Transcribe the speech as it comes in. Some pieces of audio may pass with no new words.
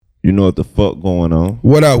You know what the fuck going on.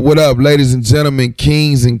 What up, ladies and gentlemen,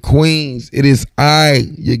 kings and queens? It is I,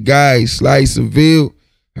 your guy, Sly Seville.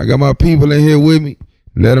 I got my people in here with me.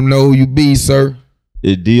 Let them know who you be, sir.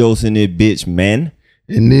 It's Dios in it, bitch, man.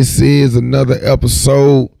 And this is another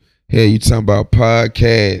episode. Hey, you talking about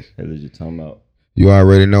podcast. What are you talking about? You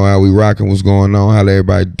already know how we rocking, what's going on, how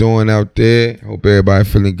everybody doing out there. Hope everybody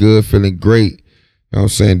feeling good, feeling great. You know what I'm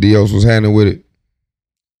saying? Dios, what's happening with it?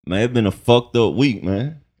 Man, it's been a fucked up week,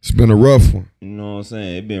 man. It's been a rough one. You know what I'm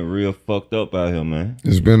saying? It's been real fucked up out here, man.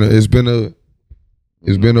 It's been a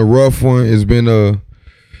rough one. It's been a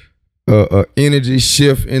energy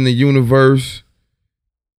shift in the universe.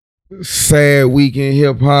 Sad week in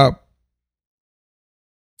hip hop.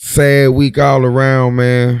 Sad week all around,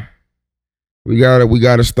 man. We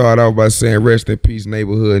gotta start off by saying rest in peace,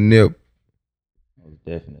 neighborhood Nip.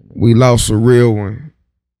 Definitely. We lost a real one.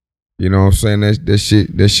 You know what I'm saying?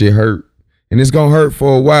 That shit hurt. And it's gonna hurt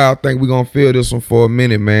for a while. I think we're gonna feel this one for a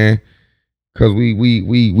minute, man. Cause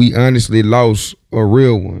we honestly lost a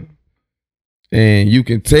real one. And you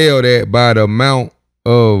can tell that by the amount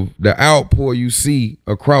of the outpour you see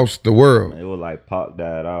across the world. It was like Pac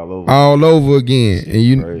died all over. All over again.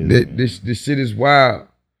 And Crazy, this shit is wild.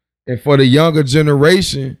 And for the younger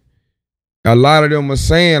generation, a lot of them are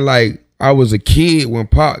saying like, I was a kid when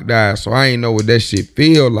Pac died, so I ain't know what that shit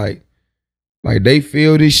feel like. Like they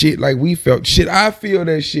feel this shit like we felt. Shit, I feel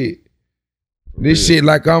that shit. This shit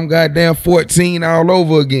like I'm goddamn 14 all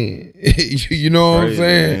over again. You know what I'm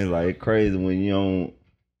saying? Man. Like crazy when you don't,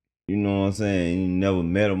 you know what I'm saying? You never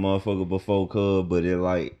met a motherfucker before, cuz, but it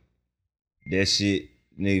like that shit,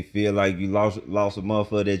 nigga feel like you lost a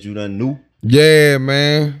motherfucker that you done knew. Yeah,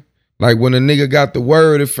 man. Like when a nigga got the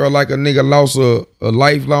word, it felt like a nigga lost a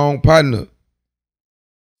lifelong partner.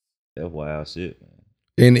 That's wild shit, man.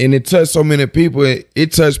 And it touched so many people.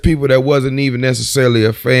 It touched people that wasn't even necessarily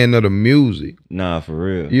a fan of the music. Nah, for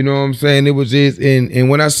real. You know what I'm saying? It was just, and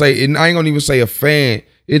when I say, and I ain't gonna even say a fan,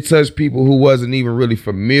 it touched people who wasn't even really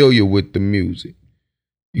familiar with the music.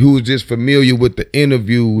 Who was just familiar with the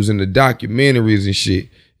interviews and the documentaries and shit,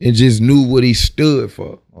 and just knew what he stood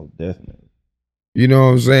for. Oh, definitely. You know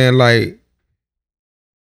what I'm saying? Like,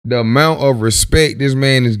 the amount of respect this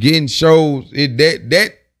man is getting shows,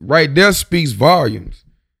 that right there speaks volumes.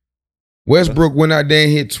 Westbrook went out there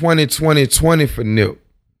and hit 20 for Nip.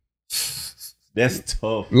 That's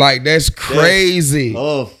tough. Like, that's crazy.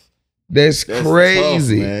 That's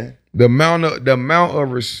crazy. Tough, man. The amount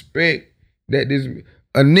of respect that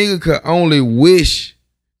a nigga could only wish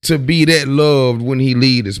to be that loved when he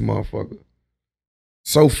leave this motherfucker.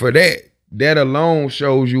 So for that alone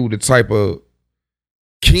shows you the type of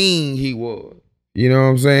king he was. You know what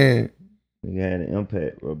I'm saying? He had an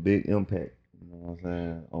impact, a big impact. You know what I'm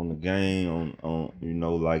saying? On the game, on you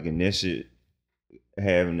know, like, and that shit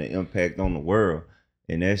having an impact on the world.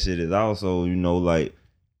 And that shit is also, you know, like,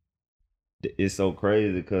 it's so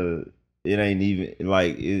crazy because it ain't even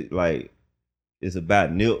like it's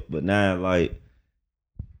about Nip, but now like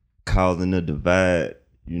causing a divide.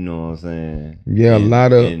 You know what I'm saying? Yeah, a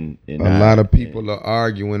lot of people are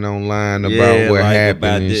arguing online about what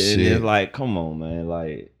happened and shit. And it's like, come on, man,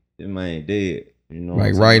 like this man dead. You know,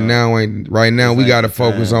 like right now we gotta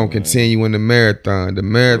focus on continuing the marathon. The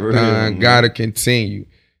marathon gotta continue.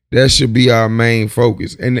 That should be our main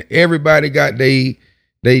focus. And everybody got they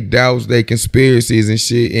doubts, they conspiracies and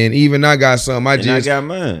shit. And even I got some. I got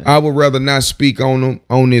mine. I would rather not speak on them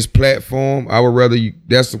on this platform. I would rather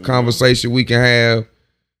that's some conversation we can have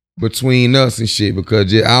between us and shit,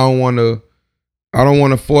 because I don't want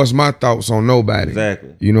to force my thoughts on nobody.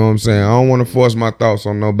 Exactly. You know what I'm saying? I don't want to force my thoughts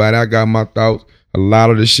on nobody. I got my thoughts. A lot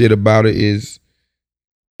of the shit about it is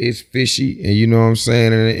fishy, and you know what I'm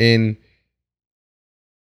saying? And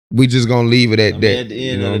we just gonna leave it at that. At the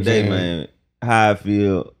end of the day, man, how I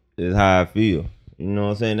feel is how I feel. You know what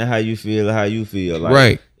I'm saying? That's how you feel is how you feel. Like,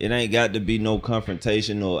 right. It ain't got to be no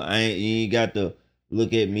confrontation, or you ain't got to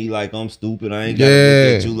look at me like I'm stupid. I ain't got to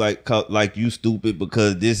look at you like you stupid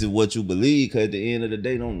because this is what you believe. Because at the end of the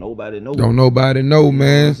day, don't nobody know. Don't nobody know, man.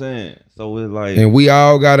 You know what I'm saying? So it's like, and we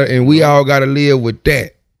all gotta live with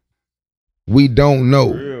that. We don't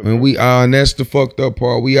know, and that's the fucked up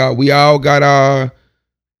part. We all got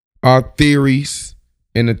our theories,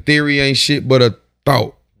 and the theory ain't shit but a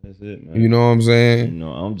thought. That's it, man. You know what I'm saying? You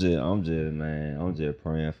know, I'm just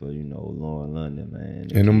praying for, you know, Lauren London,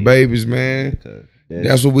 man, and them babies, man.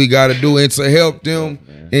 That's what we gotta do, and to help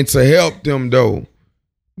them, though,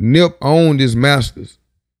 Nip owned his masters.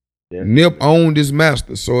 Definitely. Nip owned his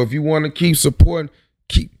masters. So if you want to keep supporting,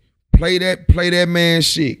 Play that man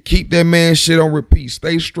shit. Keep that man shit on repeat.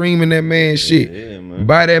 Stay streaming that man shit. Yeah, man.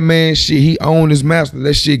 Buy that man shit. He own his master.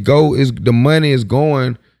 That shit the money is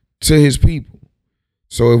going to his people.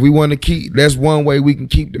 So if we want to keep, that's one way we can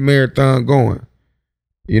keep the marathon going.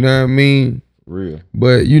 You know what I mean? Real.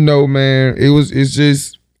 But you know, man,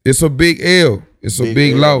 it's a big L. It's a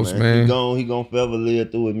big loss, man. He gonna forever live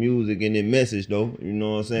through his music and his message though. You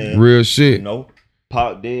know what I'm saying? Real shit. You know,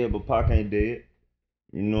 Pac dead, but Pac ain't dead.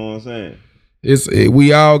 You know what I'm saying?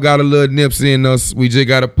 We all got a little Nipsey in us. We just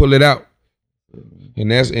gotta pull it out.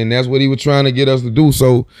 And that's what he was trying to get us to do.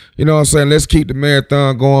 So, you know what I'm saying? Let's keep the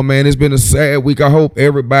marathon going, man. It's been a sad week. I hope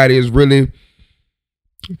everybody is really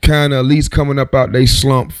kind of at least coming up out they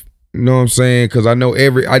slump. You know what I'm saying? Because I know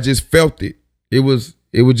I just felt it. It was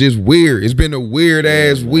just weird. It's been a weird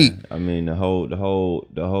ass week. I mean, the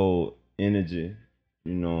whole energy.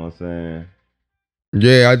 You know what I'm saying?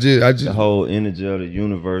 Yeah, I just the whole energy of the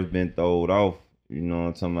universe been thrown off. You know what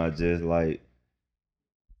I'm talking about? Just like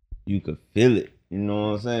you could feel it. You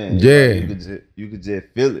know what I'm saying? Yeah. Like you could just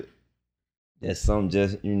feel it. That something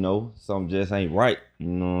just ain't right. You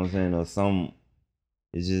know what I'm saying? Or something,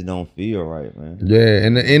 it just don't feel right, man. Yeah,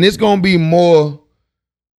 and it's gonna be more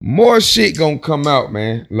shit gonna come out,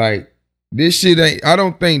 man. Like this shit ain't. I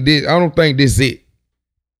don't think this it. I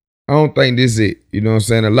don't think this it. You know what I'm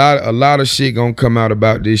saying? A lot of shit gonna come out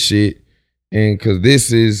about this shit, and cause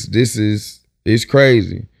this is it's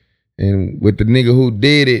crazy. And with the nigga who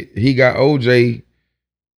did it, he got OJ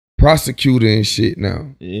prosecuted and shit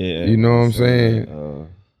now. Yeah. You know what I'm saying?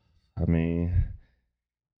 I mean,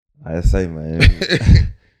 I say, man.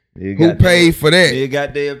 Who paid for that? They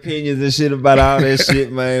got their opinions and shit about all that shit,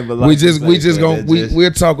 man. But like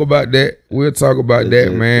we'll talk about that. We'll talk about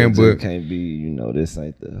that, man. But can't be, you know, this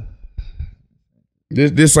ain't the.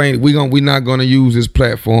 This ain't we not gonna use this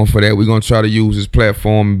platform for that. We're gonna try to use this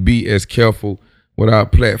platform and be as careful with our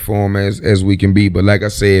platform as we can be. But like I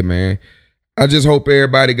said, man, I just hope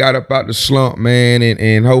everybody got up out the slump, man,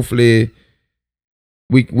 and hopefully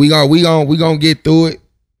we gonna get through it.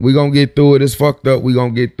 We gonna get through it. It's fucked up. We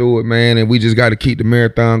gonna get through it, man, and we just got to keep the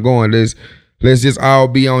marathon going. Let's just all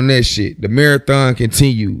be on that shit. The marathon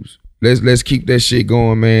continues. Let's keep that shit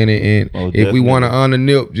going, man. And if we want to honor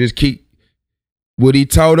Nip, just keep what he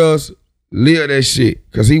taught us. Live that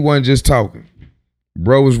shit, cause he wasn't just talking.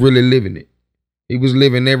 Bro was really living it. He was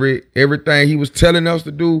living everything he was telling us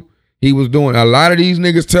to do. He was doing. A lot of these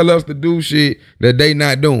niggas tell us to do shit that they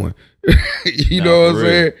not doing. You know what I'm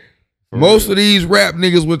saying? Most of these rap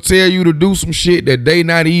niggas would tell you to do some shit that they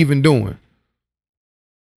not even doing.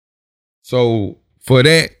 So for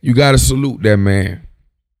that, you gotta salute that man.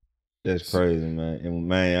 That's crazy, man. And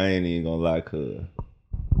man, I ain't even gonna lie, cuz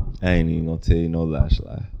I ain't even gonna tell you no lie.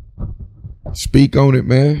 Speak on it,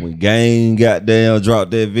 man. When Gang goddamn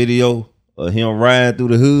dropped that video of him riding through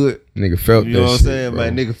the hood, nigga felt that shit. You know what I'm saying, bro.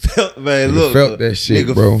 Man? Nigga felt, man. Look, felt that shit,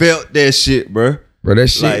 nigga bro. Felt that shit, bro. Bro, that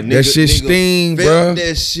shit, like, that shit sting, bro. Felt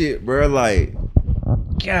that shit, bro. Like,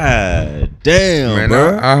 god damn, man,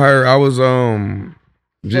 bro. I was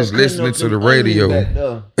just listening to the radio.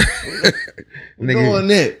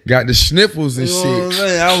 Nigga got the sniffles and shit. What I'm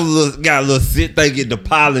saying? Got a little shit thinking the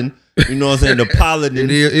pollen. You know what I'm saying? The pollen,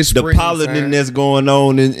 the pollen that's going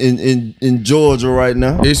on in Georgia right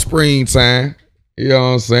now. It's springtime. You know what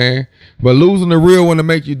I'm saying? But losing the real one to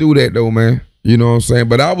make you do that though, man. You know what I'm saying?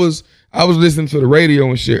 But I was listening to the radio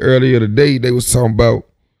and shit earlier today. They was talking about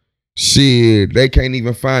shit. They can't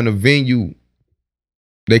even find a venue.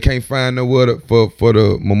 They can't find nowhere for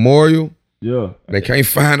the memorial. Yeah. They can't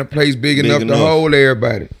find a place big enough to hold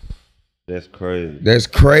everybody. That's crazy. That's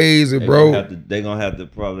crazy, bro. They gonna have to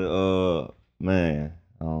probably man,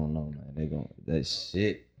 I don't know, man. They gonna that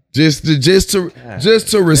shit. Just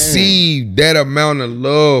to receive that amount of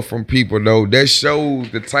love from people though, that shows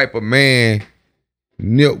the type of man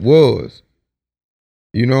Nip was.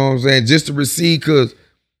 You know what I'm saying? Just to receive, cause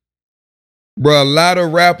bro, a lot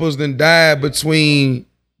of rappers done died between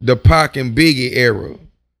the Pac and Biggie era.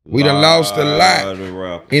 We done lost a lot.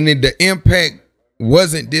 And the impact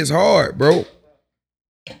wasn't this hard, bro.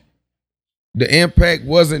 The impact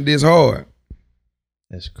wasn't this hard.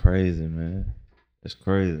 That's crazy, man. That's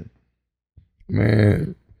crazy.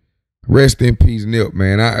 Man. Rest in peace, Nip,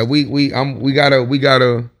 man. We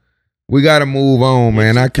gotta move on,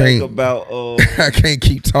 man. I can't I can't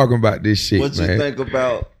keep talking about this shit. What man. You think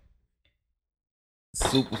about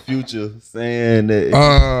Super Future saying that?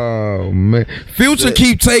 Oh man, Future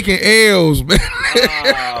keep taking L's, man.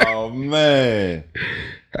 Oh man.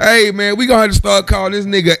 Hey man, we gonna have to start calling this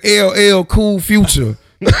nigga LL Cool Future.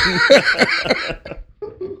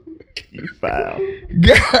 You foul.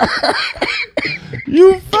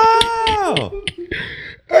 You foul.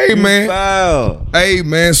 Hey man. Foul. Hey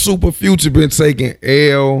man, Super Future been taking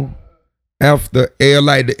L after L.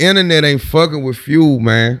 Like the internet ain't fucking with Fuel,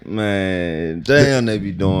 man. Man, damn, they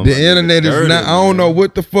be doing. The internet is not. I don't know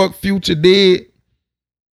what the fuck Future did.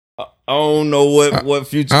 I don't know what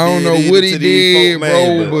Future. I don't know what he did,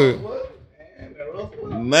 bro.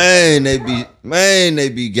 But man, they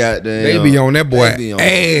be goddamn. They be on that boy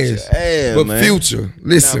ass. But man. Future,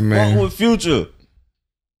 listen, man. Fuck with Future.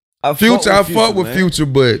 I fuck with Future,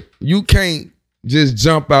 but you can't just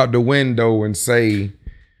jump out the window and say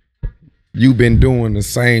you been doing the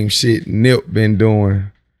same shit Nip been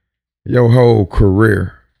doing your whole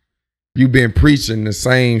career. You been preaching the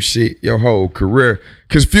same shit your whole career.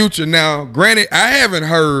 Cause Future now, granted, I haven't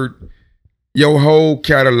heard your whole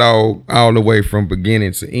catalog all the way from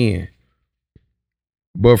beginning to end.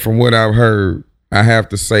 But from what I've heard, I have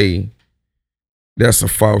to say that's a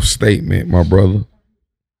false statement, my brother.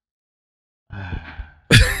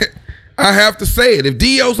 I have to say it. If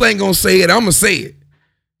Dios ain't gonna say it, I'm gonna say it.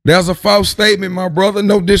 That's a false statement, my brother.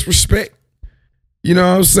 No disrespect. You know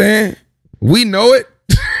what I'm saying? We know it.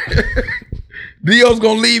 Dios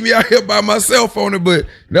gonna leave me out here by myself on it, but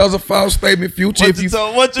that was a false statement, Future. If you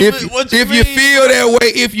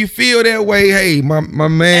feel that way, hey, my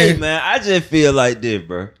man. Hey man, I just feel like this,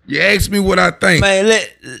 bro. You ask me what I think. Man,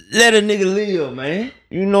 let a nigga live, man.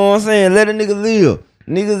 You know what I'm saying? Let a nigga live.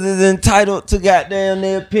 Niggas is entitled to goddamn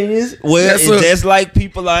their opinions. Well, it's just like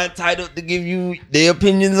people are entitled to give you their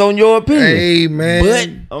opinions on your opinion. Hey,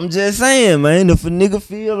 man. But I'm just saying, man, if a nigga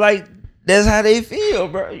feel like that's how they feel,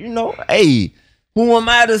 bro, you know, hey, who am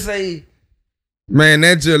I to say? Man,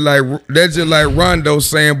 that's just like Rondo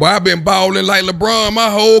saying, boy, I've been balling like LeBron my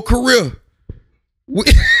whole career.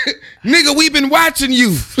 Nigga, we been watching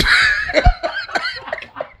you.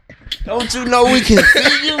 Don't you know we can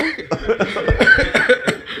see you?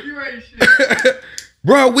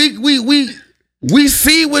 Bro, we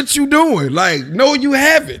see what you doing. Like, no, you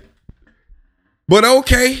haven't. But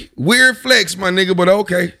okay. Weird flex, my nigga, but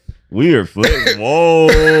okay. Weird flex.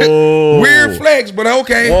 Whoa. Weird flex, but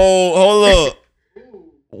okay. Whoa, hold up.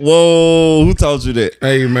 Whoa, who taught you that?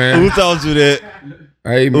 Hey, man. Who taught you that?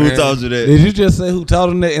 Hey, man. Who taught you that? Did you just say who taught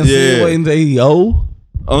him that and insinuating that he old?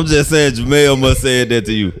 I'm just saying Jamel must have said that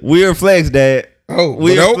to you. Weird flex, Dad. Oh,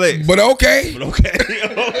 weird flex. But okay. But okay.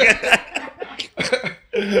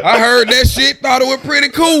 I heard that shit, thought it was pretty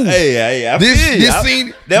cool. Hey, this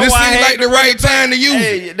seemed like the right time to use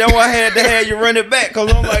it. That's why I had to have you run it back,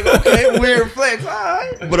 because I'm like, okay, weird flex, all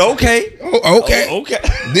right. But okay. Okay.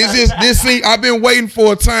 This scene, I've been waiting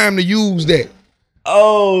for a time to use that.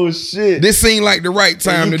 Oh, shit. This seemed like the right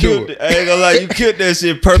time to do it. I ain't gonna lie, you killed that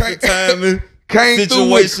shit. Perfect timing. Came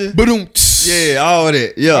situation. Through it. Yeah, all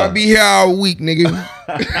that. Yeah. I'll be here all week, nigga.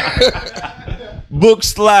 Book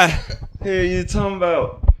Sly. Here you talking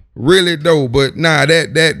about? Really though, but nah,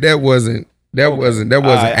 that wasn't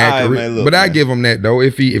accurate. Man, look, but I man. give him that though.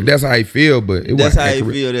 If that's how he feel, but it wasn't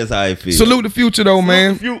accurate. That's how he feel. Salute the Future though,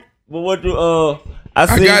 man. But what do I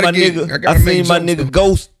seen my nigga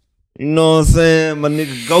Ghost. You know what I'm saying? My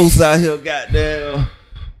nigga Ghost out here, goddamn.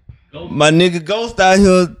 My nigga Ghost out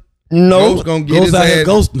here. No, Ghost gonna get his ass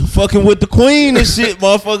ghosting, fucking with the queen and shit.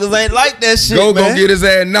 Motherfuckers ain't like that shit. Ghost gonna get his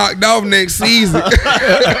ass knocked off next season.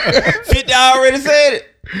 50 already said it.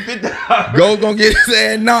 50 Ghost gonna get his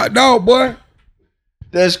ass knocked off, boy.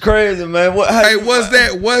 That's crazy, man. Was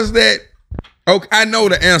that? Okay, I know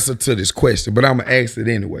the answer to this question, but I'm gonna ask it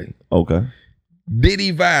anyway. Okay. Did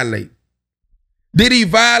he violate?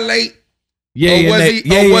 Yeah,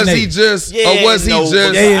 was he just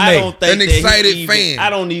an excited fan? I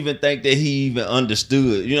don't even think that he even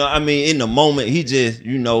understood. You know, I mean, in the moment, he just,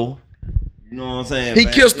 you know what I'm saying? He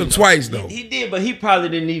kissed her twice though. He did, but he probably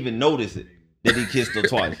didn't even notice it that he kissed her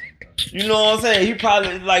twice. You know what I'm saying? He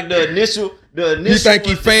probably like the initial. You think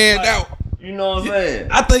he fanned out? You know what I'm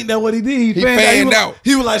saying? I think that's what he did. He fanned out.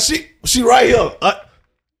 He was like, she right here.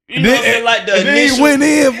 You know what I'm saying? Like the initial. Then he went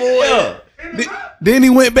in for it. Then he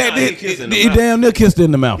went back. He damn near kissed her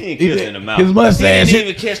in the mouth. He kissed her in the mouth. His mustache. He didn't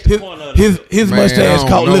even catch the corner of the his mustache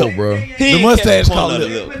caught lip, bro. The mustache caught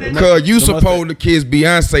lip. Cause you supposed to kiss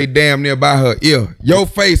Beyonce damn near by her ear. Your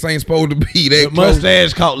face ain't supposed to be that the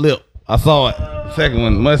mustache caught lip. I saw it. Second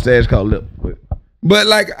one, mustache caught lip. But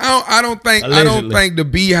like I don't think the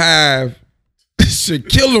Beehive should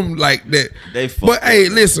kill him like that. But hey,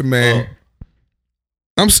 listen, man.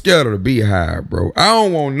 I'm scared of the Beehive, bro. I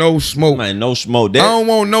don't want no smoke. Man, no smoke. I don't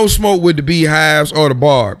want no smoke with the Beehives or the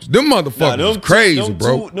Barbs. Them motherfuckers crazy,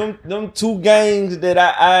 bro. Them two gangs that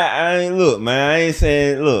I ain't look, man. I ain't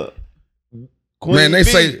saying look. Queen man, they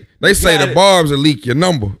They say the barbs will leak your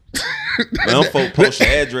number. Man, them folks post your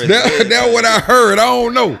address. That's what I heard. I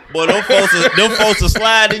don't know. Boy, them folks will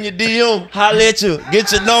slide in your DM, holler at you,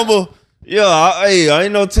 get your number. Yeah, I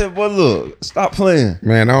ain't no tip. Boy, look, stop playing.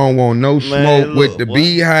 Man, I don't want no smoke with the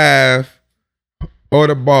beehive or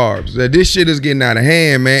the barbs. This shit is getting out of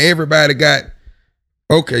hand, man. Everybody got,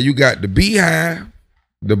 okay, you got the beehive,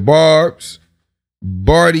 the barbs,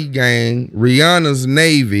 Barty Gang, Rihanna's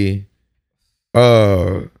Navy,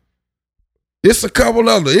 it's a couple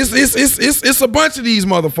other. It's a bunch of these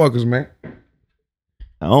motherfuckers, man.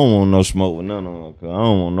 I don't want no smoke with none of them, cause I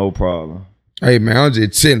don't want no problem. Hey man, I'm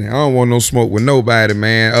just chilling. I don't want no smoke with nobody,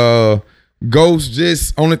 man. Ghost,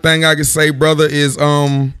 just only thing I can say, brother, is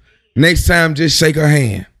next time just shake her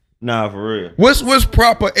hand. Nah, for real. What's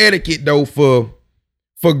proper etiquette though for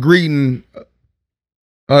greeting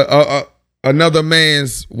another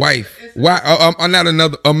man's wife? Why not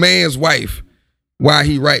a man's wife while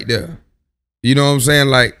he right there? You know what I'm saying?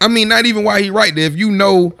 Like, I mean, not even while he right there. If you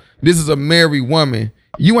know this is a married woman,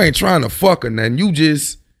 you ain't trying to fuck her nothing. You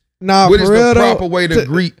just what is the proper way to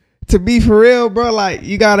greet? To be for real, bro, like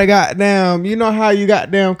you gotta goddamn, you know how you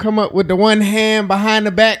goddamn come up with the one hand behind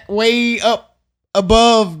the back, way up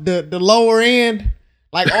above the lower end,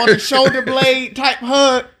 like on the shoulder blade type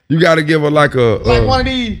hug. You gotta give her like one of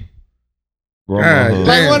these.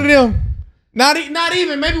 Like one of them. Not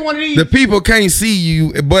even, maybe one of these. The people can't see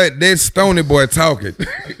you, but that's Stony Boy talking.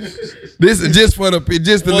 This is just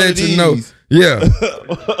to let you know. Yeah.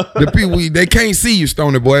 The people, they can't see you,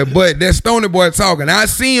 Stony Boy, but that's Stony Boy talking. I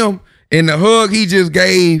see him in the hug he just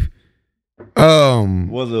gave.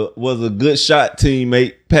 Was a good shot,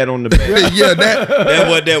 teammate. Pat on the back. Yeah, that's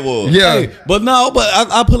what that was. Yeah. Hey, but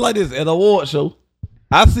I put it like this, at an award show,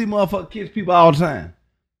 I see motherfuckers kiss people all the time.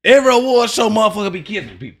 Every award show, motherfucker be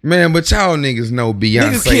kissing people. Man, but y'all niggas know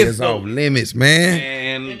Beyonce is off limits,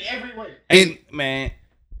 man. In every way. Man.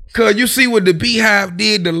 Cause you see what the Beehive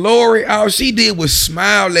did to Lori, all she did was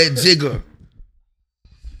smile at Jigga.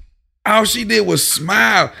 All she did was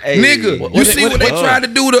smile. Hey, nigga, you see what they tried to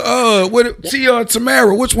do to Tia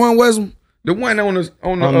Tamara. Which one was them? The one on the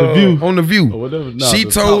View. On the View. She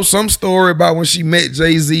told some story about when she met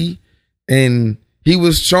Jay-Z and he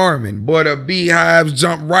was charming. Boy, the Beehives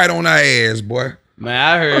jumped right on her ass, boy. Man,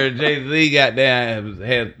 I heard Jay-Z got down.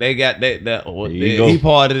 They got that he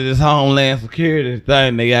part of this Homeland Security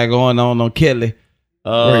thing they got going on Kelly.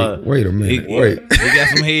 Wait a minute. He got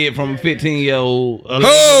some head from a 15-year-old. Whoa!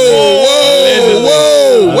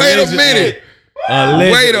 Wait a minute.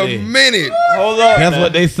 Wait a minute. Hold on. That's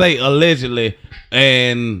what they say, allegedly.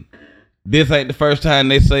 And this ain't the first time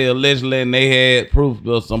they say allegedly, and they had proof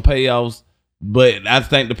of some payoffs. But I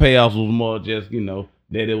think the payoffs was more just,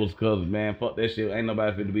 that it was because, man, fuck that shit. Ain't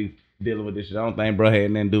nobody fit to be dealing with this shit. I don't think bro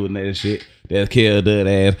had nothing to do with that shit. That's killed that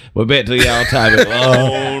ass. But back to y'all topic.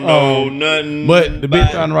 Nothing. But the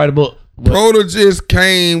bitch trying to write a book. Proto just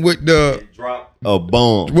came with drop a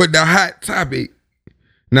bomb with the hot topic.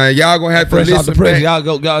 Now y'all gonna have to listen back. Y'all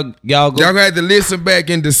go. Y'all gonna have to listen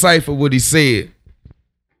back and decipher what he said.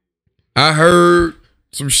 I heard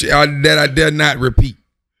some shit that I dare not repeat.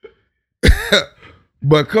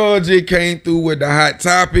 But cause it came through with the hot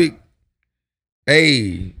topic,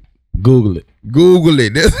 hey, Google it.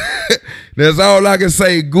 That's all I can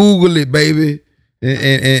say. Google it, baby,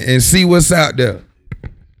 and see what's out there.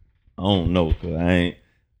 I don't know, cause I ain't.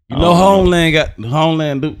 Homeland got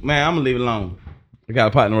Homeland. Man, I'm gonna leave it alone. I got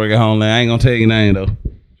a partner work at Homeland. I ain't gonna tell you name though,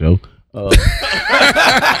 Joe.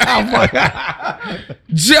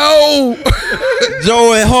 Joe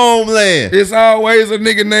at Homeland. It's always a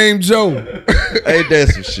nigga named Joe. Ain't that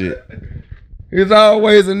some shit? It's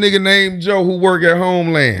always a nigga named Joe who work at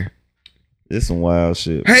Homeland. It's some wild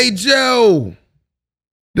shit. Hey Joe,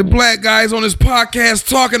 the black guys on this podcast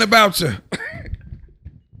talking about you.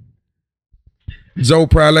 Joe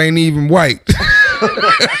probably ain't even white.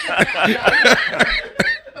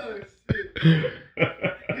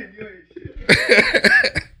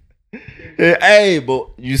 Hey, but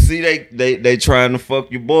you see they trying to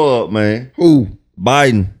fuck your boy up, man. Who?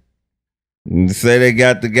 Biden. Say they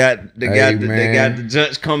got the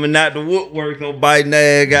judge coming out the woodwork on Biden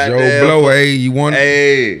ass. Joe Blow, hey, you want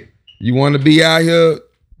to be out here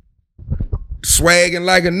swagging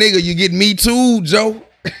like a nigga? You get me too, Joe.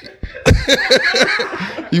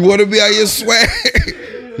 You want to be out here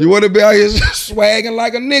swagging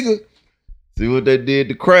like a nigga? See what they did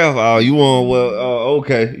to Kraft? Oh, you want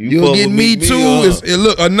okay? You'll get me too.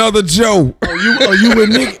 Look, another Joe. Oh, you with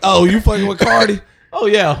Nick? Oh, you fucking with Cardi? Oh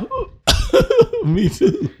yeah, me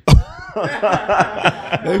too.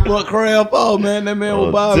 They fuck Kraft. Oh man, that man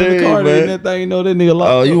was bobbing the Cardi and that thing. That nigga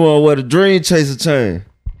locked. Oh, you want to wear the Dream Chaser chain?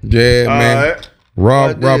 Yeah, man. Alright.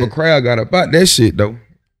 I did. Robert Kraft got about that shit though.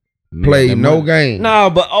 Played no game. Nah,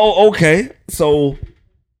 but okay. So,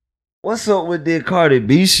 what's up with that Cardi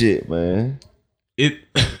B shit, man?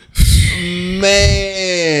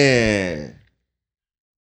 Man,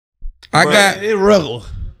 I got it regular.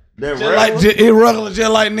 that Just like it regular,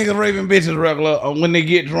 just like niggas raping bitches regular when they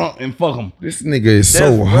get drunk and fuck them. this nigga is That's so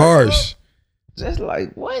regular? harsh. just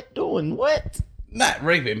like what doing what? Not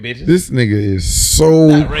raping bitches. This nigga is so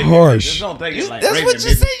Not raping bitches. harsh. Don't think it's like That's raping what you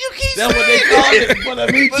bitches. say. You keep That's what they saying call it. it for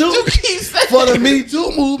the Me But Too. you keep saying For the Me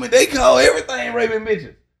Too movement, they call everything raping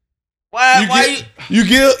bitches. why You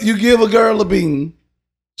give a girl a bean.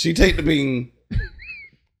 She take the bean.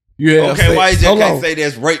 You have okay, sex. why you just Hold can't on. say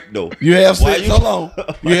that's rape though? You have Why sex. you- Hold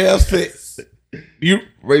on. You have sex. You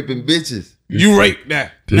Raping bitches. rape now.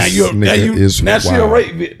 Now This you're now nigga you is now she a wild.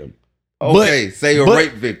 rape victim. Okay, say a but-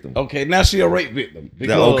 rape victim. Okay, now she a rape victim.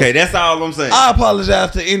 Because Okay, that's all I'm saying. I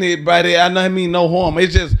apologize to anybody. I know I mean no harm. It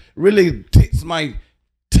just really ticks my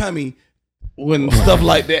tummy when stuff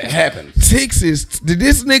like that happens. Texas, did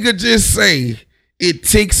this nigga just say it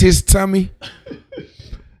ticks his tummy?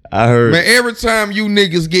 I heard. Man, every time you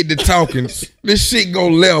niggas get to talking, this shit go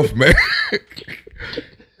left, man.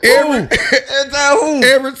 Every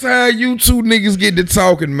time you two niggas get to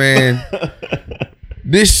talking, man,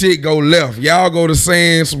 this shit go left. Y'all go to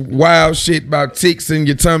saying some wild shit about ticks in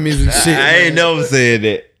your tummies and shit. I ain't never said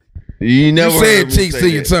that. You never You heard said me ticks say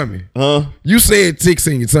in your that. tummy. Huh? You said ticks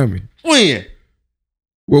in your tummy. When?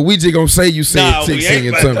 Well, we just gonna say you said ticks in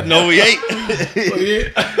your tummy. No, we ain't.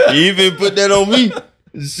 You even put that on me.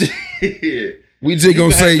 Shit. We just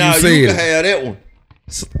gonna say you You said can it. have that one.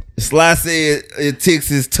 Sly said it ticks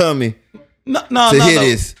his tummy. No, To hear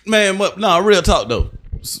this. man. What? No, real talk though.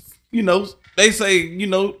 You know, they say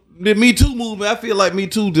the Me Too movement. I feel like Me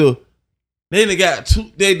Too they got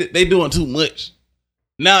too. They doing too much.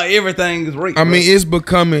 Now everything is rape. I mean, it's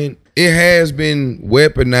becoming. It has been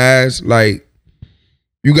weaponized. Like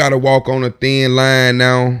you got to walk on a thin line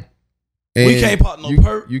now. And we can't pop no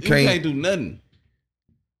perp. You You can't. can't do nothing.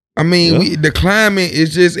 I mean, Yeah. the climate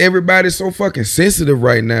is just everybody's so fucking sensitive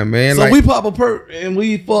right now, man. So like, we pop a perp and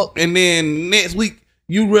we fuck, and then next week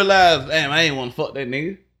you realize, damn, I ain't want to fuck that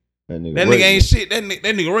nigga. That nigga ain't shit. That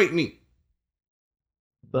nigga raped me.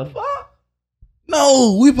 The fuck?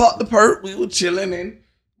 No, we popped the perp. We were chilling and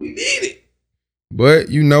we did it. but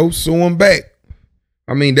sue them back.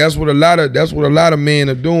 I mean, that's what a lot of men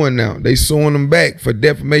are doing now. They suing them back for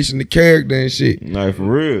defamation of character and shit. Like for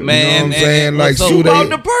real. Man, what I'm saying? Like, so sue Bought they-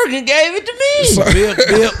 the perk and gave it to me.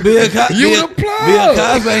 So- Bill Cosby. You the plug. Bill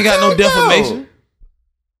Cosby ain't got no defamation.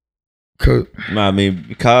 'Cause- Nah, I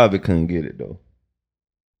mean, Cosby couldn't get it though.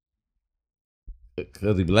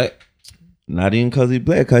 Cause he black. Not even because he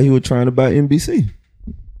black, because he was trying to buy NBC.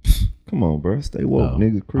 Come on, bro. Stay woke,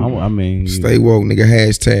 nigga. Creepy. I mean, stay woke, nigga.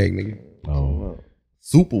 Hashtag, nigga. Oh,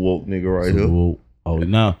 Super woke nigga right Super here. Bowl. Oh,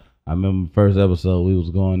 now I remember the first episode we was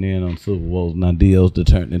going in on Super Bowls. Now Dio's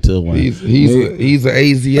turned into one. He's an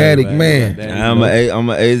Asiatic man. I'm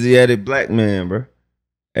an Asiatic black man, bro.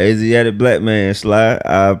 Asiatic black man, Sly.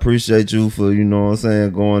 I appreciate you for, you know what I'm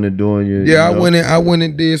saying, going and doing your Yeah, I went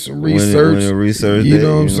and did some research. When research You that,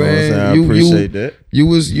 know what I'm saying? I appreciate that. You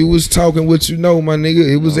was talking what you know, my nigga.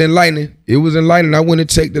 It was enlightening. It was enlightening. I went and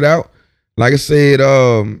checked it out. Like I said,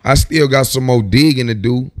 I still got some more digging to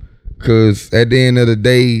do, cause at the end of the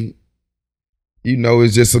day,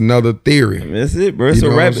 it's just another theory. That's it, bro. It's You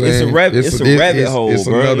a know what I'm rabbit. It's a saying? rabbit. It's It's a- a rabbit it's- hole, it's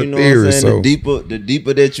bro. another You know theory, what I'm saying? so- The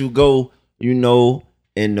deeper that you go,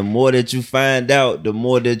 and the more that you find out, the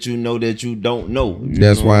more that you know that you don't know. You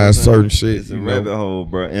That's know why what I'm certain saying? shit, It's a rabbit hole,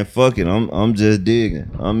 bro. And fuck it, I'm just digging.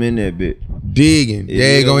 I'm in that bit. Digging. It Yeah,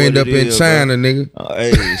 is gonna what end up it in is, China, nigga.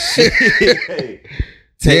 Hey, shit.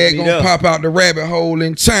 Hey, Yeah, take me gonna there. pop out the rabbit hole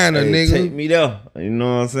in China, Hey, nigga. take me there. You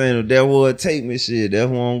know what I'm saying? If that would take me, shit,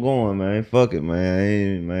 that's where I'm going, man. Fuck it, man. I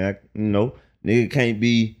ain't, man.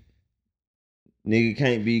 Nigga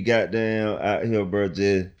can't be goddamn out here, bro.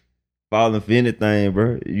 Just falling for anything,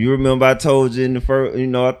 bro. You remember I told you in the first,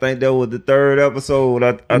 I think that was the third episode. I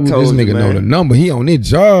Ooh, told this you, nigga know man. the number. He on his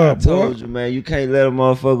I job, told boy. you, man. You can't let a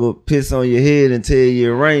motherfucker piss on your head and tell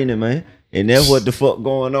you it's raining, man. And that's what the fuck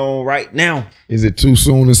going on right now. Is it too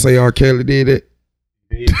soon to say R. Kelly did it?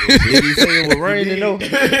 Did he say it was raining though?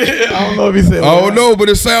 I don't know if he said. Oh no, but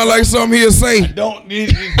it sounds like something he'll say. Don't.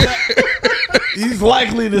 He's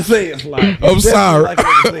likely to say it. Like, I'm he's sorry.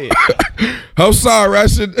 definitely likely to say it. I'm sorry. I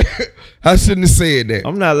shouldn't have said that.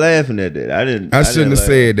 I'm not laughing at that. I shouldn't have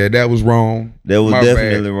said that. That was wrong. That was My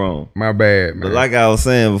definitely bad. wrong. My bad, man. But like I was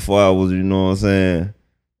saying before, I was, you know what I'm saying,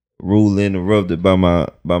 rudely interrupted by my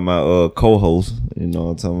co-host. You know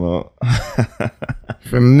what I'm talking about?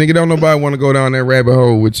 Nigga, don't nobody want to go down that rabbit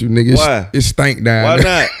hole with you, nigga. Why? It stink down Why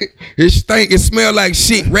there. not? It stink. It smell like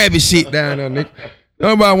shit, rabbit shit down there, nigga.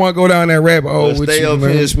 Nobody want to go down that rabbit hole Well, with stay you, up man.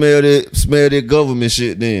 here and smell that government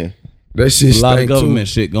shit then. That shit A lot of stink government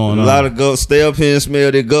too. shit going A on. lot of stay up here and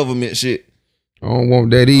smell that government shit. I don't want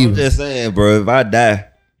that I'm either. just saying, bro, if I die,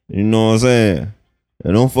 you know what I'm saying?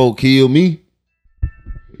 And them folk kill me,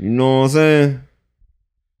 you know what I'm saying?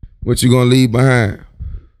 What you gonna leave behind?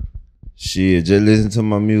 Shit, just listen to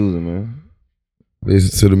my music, man.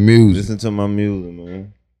 Listen to the music. Listen to my music,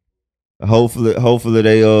 man. Hopefully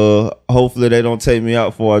they don't take me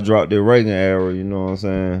out before I drop the Reagan era, you know what I'm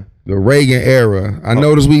saying? The Reagan era. I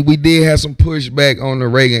noticed we did have some pushback on the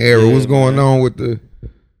Reagan era. Yeah, What's going man. on with the?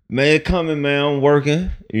 Man, it coming, man. I'm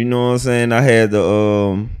working. You know what I'm saying? I had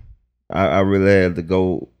to I really had to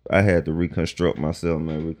go. I had to reconstruct myself,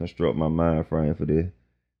 man. Reconstruct my mind frame for this.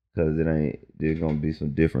 Cause there's gonna be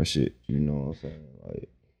some different shit. You know what I'm saying? Like,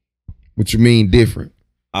 What you mean different?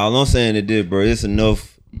 all I'm saying it did, bro. It's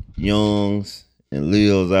enough Youngs and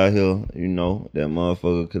Leos out here, you know, that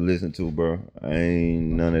motherfucker could listen to, bro. I ain't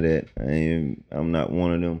none of that. I'm not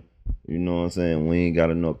one of them. You know what I'm saying? We ain't got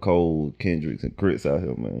enough Cole, Kendricks, and Crits out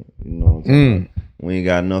here, man. You know what I'm saying? We ain't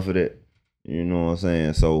got enough of that. You know what I'm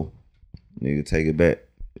saying? So, nigga, take it back.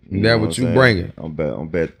 That know what I'm you saying? bringing?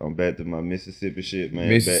 I'm back to my Mississippi shit, man.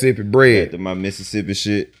 Mississippi Back bread. to my Mississippi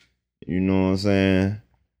shit. You know what I'm saying?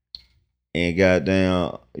 And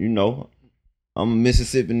goddamn, you know, I'm a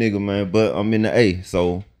Mississippi nigga, man, but I'm in the A,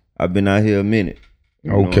 so I've been out here a minute.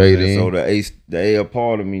 You know what I'm Okay, saying? then. So the A a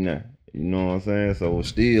part of me now. You know what I'm saying? So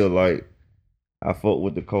still, like, I fuck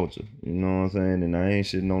with the culture. You know what I'm saying? And I ain't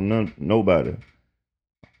shitting on nobody.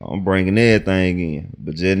 I'm bringing everything in,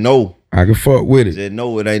 but just know, I can fuck with it. just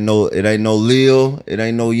know it ain't no Lil, it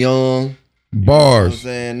ain't no Young. You know what I'm Bars.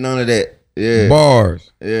 saying? None of that. Yeah.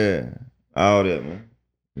 Bars. Yeah. All that, man.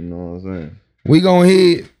 You know what I'm saying? We gon'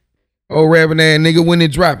 hit old rapping ass nigga when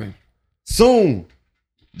it dropping. Soon.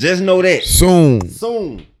 Just know that. Soon.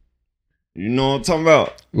 Soon. You know what I'm talking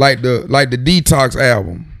about? Like the Detox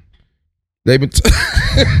album. They been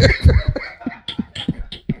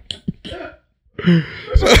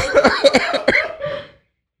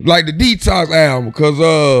like the Detox album, cause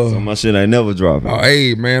So my shit ain't never dropping. oh,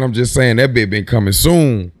 hey man, I'm just saying that bit been coming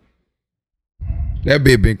soon. That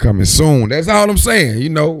bit been coming soon. That's all I'm saying. You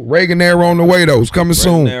know, Reagan era on the way though. It's coming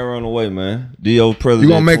soon. Right there on the way, man. D.O. You President.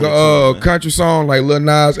 gonna make 22, a man. country song like Lil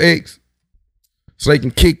Nas X, so they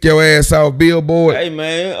can kick your ass off Billboard. Hey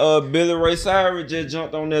man, Billy Ray Cyrus just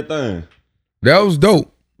jumped on that thing. That was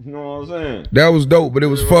dope. You know what I'm saying? That was dope, but it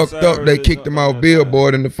was Billy Ray fucked up. Cyrus They just kicked him jumped on off that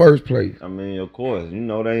Billboard in the first place. I mean, of course. You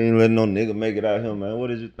know they ain't letting no nigga make it out here, man.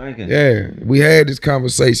 What is you thinking? Yeah, we had this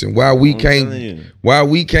conversation. Why we I'm telling can't? you. Why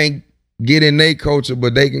we can't get in their culture,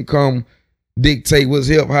 but they can come dictate what's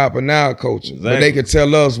hip hop and our culture. But they Exactly. can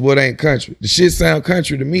tell us what ain't country. The shit sound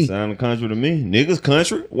country to me. Sound country to me. Niggas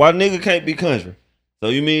country? Why nigga can't be country? So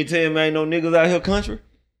you mean tell me ain't no niggas out here country?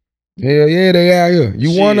 Hell yeah, they out here.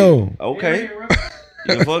 You Shit. one of them. Okay.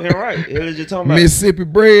 You're fucking right. Hell is you talking about? Mississippi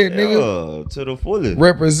bread, nigga. Yeah, to the fullest.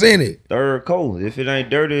 Represented. Third coast. If it ain't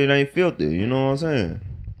dirty, it ain't filthy. You know what I'm saying?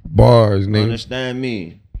 Bars, nigga. Understand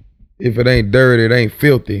me. If it ain't dirty, it ain't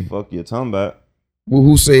filthy. Fuck you talking about. Well,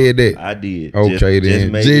 who said that? I did. Okay, Just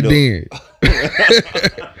then. made Just it up. then.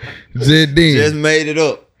 Just then. Just made it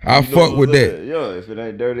up. I You know fuck what with I'm that. saying? Yeah, if it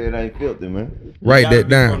ain't dirty, it ain't filthy, man. You Write gotta that be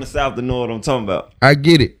down. From the South to know what I'm talking about. I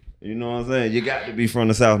get it. You know what I'm saying? You got to be from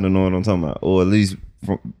the South to know what I'm talking about, or at least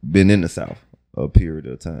been in the South a period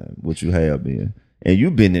of time, which you have been, and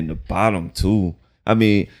you've been in the bottom too. I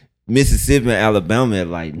mean, Mississippi and Alabama are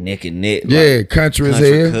like neck and neck. Yeah, like country as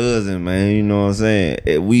country hell. cousin, man. You know what I'm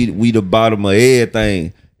saying? We the bottom of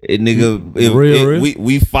everything. Nigga, Real.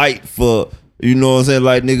 we fight for. You know what I'm saying?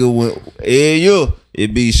 Like nigga, when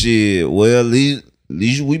it be shit. Well, at least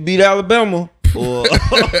we beat Alabama. Or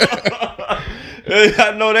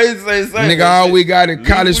I know they say something. Nigga, all we got is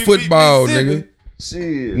college We beat football, Mississippi. nigga.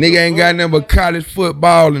 Shit. Nigga ain't got nothing but college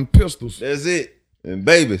football and pistols. That's it. And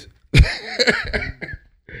babies.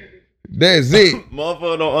 That's it.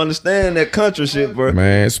 Motherfucker don't understand that country shit, bro.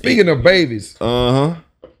 Man, speaking of babies, Uh-huh.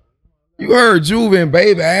 you heard Juve and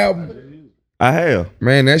Baby album? I have.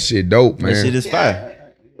 Man, that shit dope, man. That shit is fire.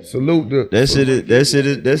 Salute the That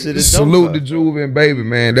shit is salute dope, the Juve and Baby,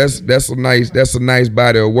 man. That's a nice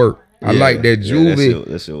body of work. I Yeah, like that. yeah, Juve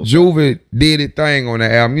that's your- Juve did his thing on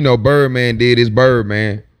that album. You know, Birdman did his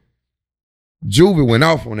Birdman. Juve went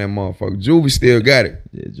off on that motherfucker. Juve still got it.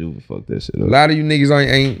 Yeah, Juve fucked that shit A up. lot of you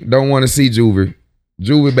niggas don't want to see Juve.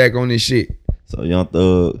 Juve back on this shit. So Young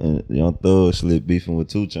Thug slip beefing with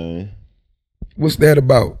 2 Chainz. What's that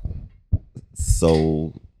about?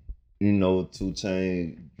 So, 2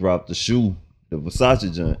 Chainz dropped the shoe, the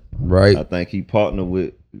Versace joint. Right. I think he partnered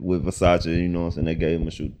with Versace, you know what I'm saying? They gave him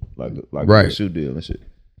a shoe, like Right. a shoe deal and shit.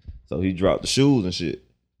 So he dropped the shoes and shit.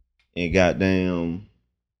 And goddamn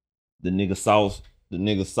the nigga Sauce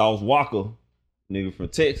Walker, nigga from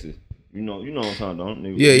Texas. You know what I'm talking about,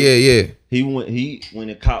 nigga. Yeah. He went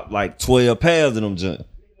and copped like 12 pairs of them joints.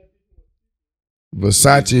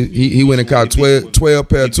 Versace, he went and caught 12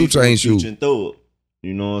 pair of 2 Chainz shoes. And Thug,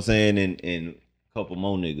 you know what I'm saying? And a couple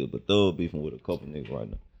more niggas, but Thug beefing with a couple niggas right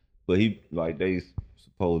now. But he, like, they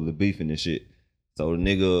supposedly beefing and shit. So the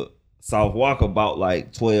nigga South Walker bought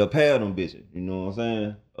like 12 pair of them bitches, you know what I'm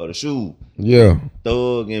saying? Of the shoes. Yeah.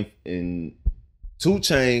 Thug and 2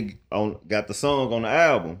 Chainz got the song on the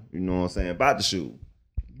album, you know what I'm saying, about the shoe.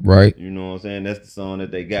 Right. You know what I'm saying? That's the song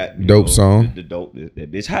that they got. Dope song. The dope,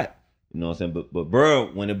 that bitch hot. You know what I'm saying? But bro,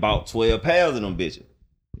 when it bought 12 pairs of them bitches,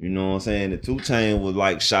 you know what I'm saying? The 2 Chainz was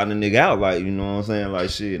like shouting the nigga out, like, you know what I'm saying? Like,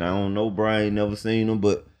 shit, I don't know, bro, I ain't never seen him,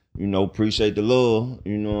 but, appreciate the love,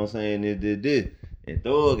 you know what I'm saying? It did this. And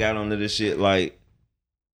Thug got onto this shit like,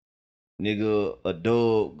 nigga, a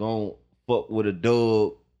dog gon' fuck with a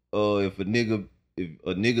dog. If a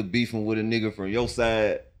nigga beefing with a nigga from your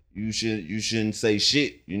side, you shouldn't say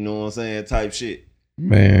shit, you know what I'm saying? Type shit.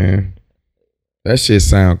 Man, that shit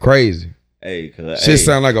sound crazy. Hey, Shit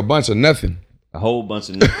sound like a bunch of nothing. a whole bunch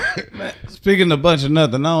of niggas. Man, speaking of a bunch of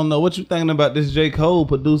nothing, I don't know what you thinking about this J. Cole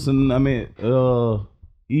producing.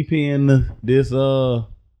 EP in this Thugger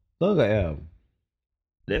album.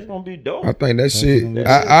 That's gonna be dope. I think that That's shit. gonna be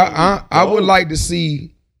I would like to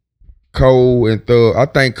see Cole and Thug. I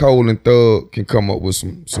think Cole and Thug can come up with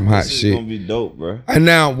some hot This shit. gonna be dope, bro. And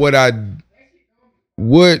now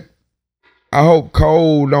I hope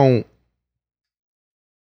Cole don't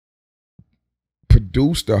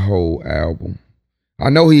produce the whole album. I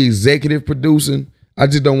know he executive producing. I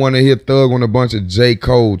just don't want to hear Thug on a bunch of J.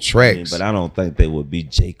 Cole tracks. But I don't think they would be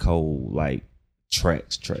J. Cole like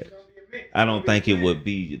tracks. I don't think it would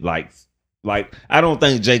be like I don't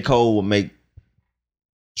think J. Cole would make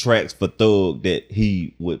tracks for Thug that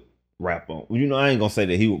he would rap on. I ain't gonna say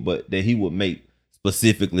that he would, but that he would make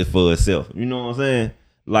specifically for himself. You know what I'm saying?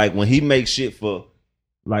 Like when he makes shit for,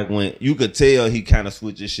 like when you could tell he kind of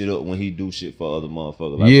switches shit up when he do shit for other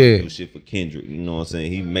motherfuckers. Like when he do shit for Kendrick. You know what I'm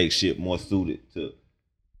saying? He makes shit more suited to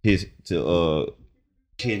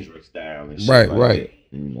Kendrick style and shit. Right.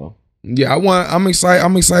 That, Yeah, I'm excited.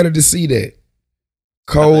 I'm excited to see that.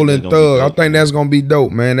 Cole and Thug. I think that's gonna be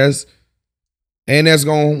dope, man. That's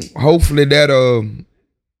gonna hopefully that'll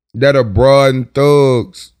broaden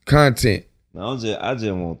Thug's content. I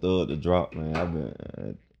just want Thug to drop,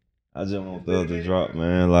 man. I just want Thug to drop,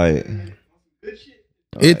 man. Like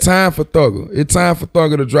It's time for Thugger. It's time for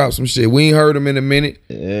Thugger to drop some shit. We ain't heard him in a minute.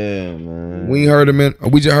 Yeah, man. We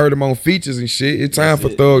just heard him on features and shit. It's time for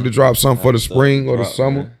Thug to drop something for the spring or the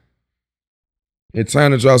summer. Man. It's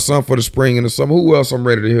time to drop something for the spring and the summer. Who else I'm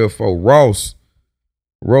ready to hear for? Rose.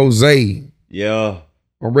 Yeah.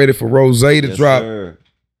 I'm ready for Rose to drop. Sir.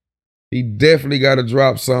 He definitely got to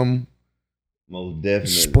drop something. Most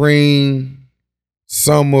definitely. Spring,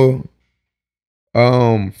 summer,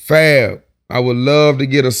 Fab. I would love to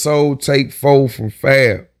get a Soul Tape 4 from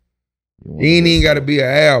Fab. He ain't even got to be an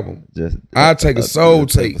album. I'll take a Soul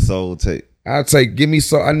Tape. Soul Tape. I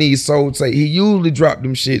need Soul Tape. He usually drop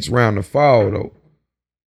them shits around the fall though.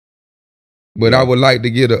 But I would like to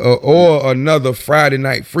get or another Friday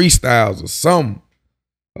night freestyles or something.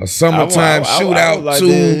 A summertime shootout like too.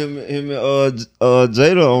 Him and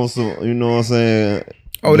Jada on some, you know what I'm saying?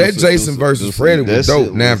 Oh, that Jason versus Freddie was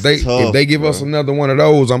dope. Now if they give us another one of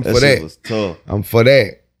those, I'm for that. Was tough. I'm for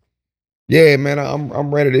that. Yeah, man,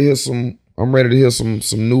 I'm ready to hear some. I'm ready to hear some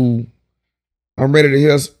new. I'm ready to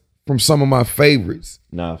hear from some of my favorites.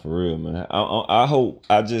 Nah, for real, man. I hope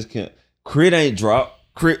I just can't. Crit ain't dropped.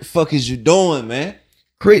 Crit, fuck is you doing, man?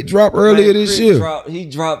 Crit dropped earlier this year. He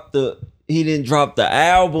didn't drop the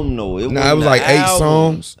album though. It was like 8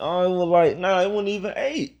 songs. Oh, it was like it wasn't even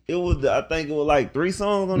 8. It was I think it was like 3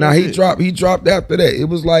 songs on he dropped after that. It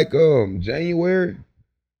was like January.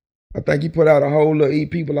 I think he put out a whole little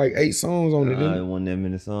EP with like 8 songs on it. It wasn't that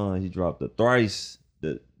many songs. He dropped the Thrice.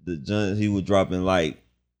 The he was dropping like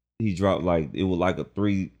he dropped like it was like a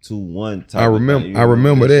 3, 2, 1 type. I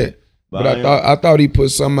remember that. But I thought he put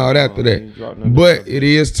something out after that. But it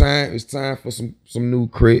is time. It's time for some new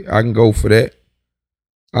Crit. I can go for that.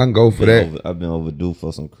 I've been overdue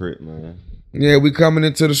for some Crit, man. Yeah, we coming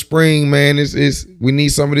into the spring, man. We need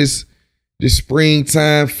some of this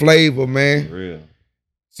springtime flavor, man. For real.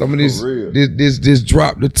 Some of this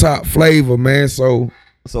drop the top flavor, man. So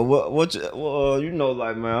what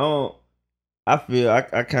like, man, I feel I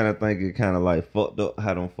kind of think it kind of like fucked up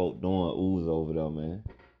how them folk doing ooze over there, man.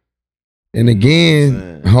 And again,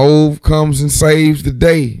 saying? Hove comes and saves the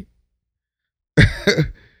day.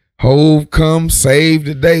 Hove comes, save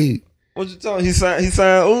the day. What you talking? He signed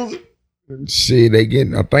Uzi? Shit,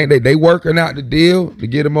 I think they working out the deal to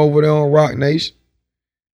get him over there on Rock Nation.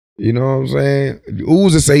 You know what I'm saying?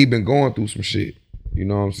 Uzi say he been going through some shit. You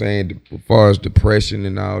know what I'm saying? As far as depression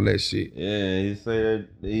and all that shit. Yeah, he said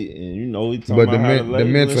and you know he talking But about how the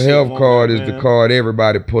mental health card is the card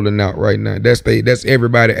everybody pulling out right now. That's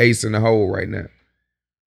everybody ace in the hole right now.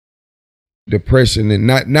 Depression, and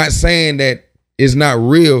not saying that it's not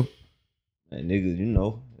real. And niggas, you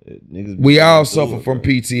know, niggas. We all suffer from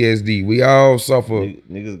PTSD. We all suffer.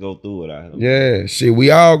 Niggas go through it out here. Yeah, shit. We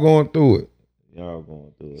all going through it. Y'all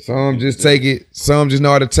going through it. Some just take it. Some just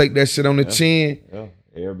know how to take that shit on the chin. Yeah.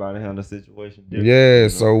 Everybody handle the situation different. Yeah. You know?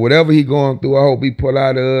 So whatever he going through, I hope he pull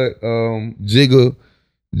out of it. Jigga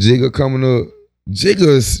coming up. Jigga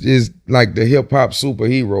is like the hip hop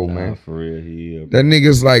superhero, man. For real, he is. That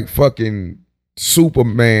nigga's like fucking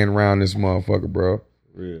Superman around this motherfucker, bro.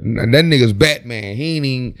 Real. That nigga's Batman.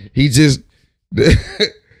 He just the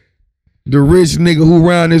rich nigga who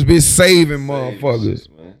around this bitch saving motherfuckers.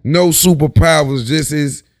 Shit, man. No superpowers, just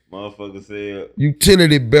his Motherfucker said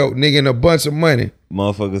utility belt, nigga, and a bunch of money.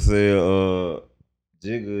 Motherfucker said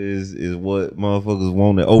Jigga is what motherfuckers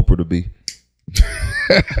wanted Oprah to be.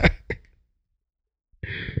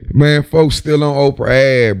 Man, folks still on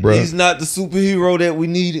Oprah ad, bro. He's not the superhero that we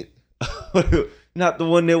needed. Not the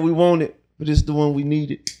one that we wanted, but it's the one we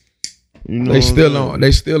needed. You know They still on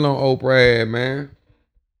Oprah ad, man.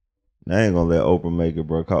 I ain't gonna let Oprah make it,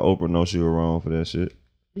 bro. Cause Oprah know she was wrong for that shit.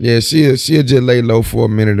 Yeah, she'll just lay low for a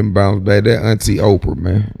minute and bounce back. That auntie Oprah,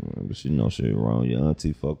 man. But she know she was wrong. Your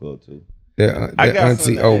auntie fuck up too. That I got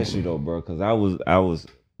auntie something to ask you Oprah. though, bro, because I was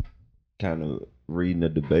kind of reading the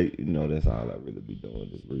debate. You know, that's all I really be doing,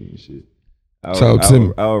 is reading shit. I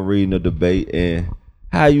was reading the debate, and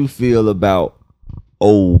how you feel about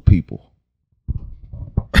old people?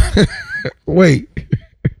 Wait.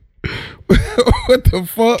 What the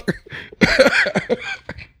fuck?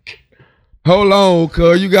 Hold on,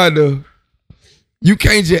 cuz you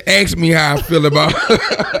can't just ask me how I feel about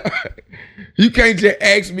you can't just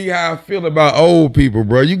ask me how I feel about old people,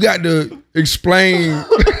 bro. You got to explain.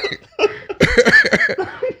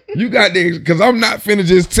 You got to, because I'm not finna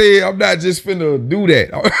just finna do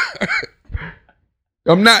that.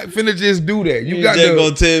 I'm not finna just do that. You got to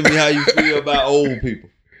gonna tell me how you feel about old people.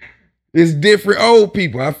 It's different old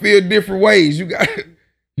people. I feel different ways. You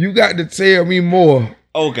got to tell me more.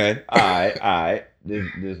 Okay, all right.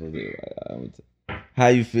 This was it. How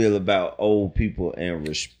you feel about old people and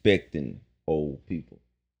respecting old people?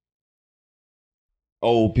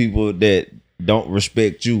 Old people that don't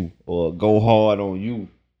respect you or go hard on you,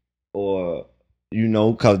 or you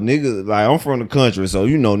know, cause niggas, like, I'm from the country, so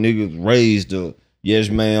you know niggas raised to yes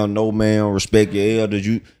ma'am, no ma'am, respect your elders.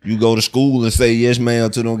 You go to school and say yes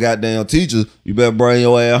ma'am to them goddamn teachers. You better bring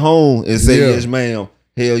your ass home and say yes ma'am.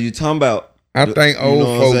 Hell, you talking about? I think old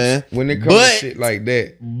folks, when it comes to shit like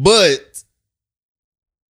that. But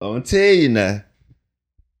I'm gonna tell you now,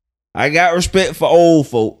 I got respect for old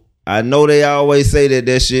folk. I know they always say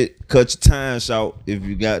that shit cut your time short if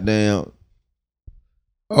you goddamn.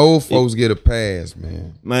 Old folks get a pass,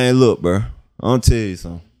 man. Man, look, bro. I'm gonna tell you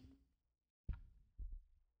something.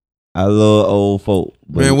 I love old folk.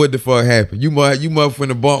 Man, what the fuck happened? You must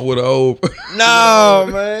finna bump with an old. No,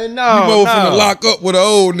 man, no. You must finna lock up with an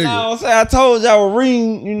old nigga. No, I'm saying, I told you I was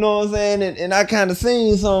reading, you know what I'm saying, and I kind of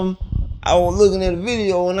seen something. I was looking at a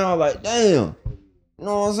video and I was like, damn. You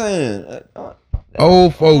know what I'm saying?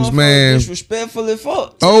 Old folks, man. Disrespectful as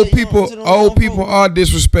fuck. Old people are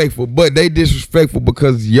disrespectful, but they disrespectful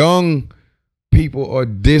because young people are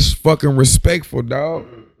fucking respectful, dog.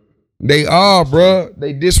 They are, bruh.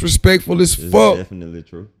 They disrespectful as fuck. Definitely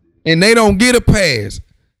true. And they don't get a pass.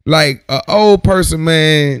 Like an old person,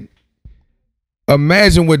 man.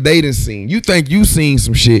 Imagine what they done seen. You think you seen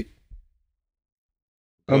some shit.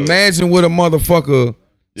 Imagine what a motherfucker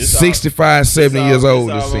 65, 70 years old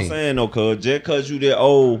is seeing. I'm saying, though, cuz just cause you that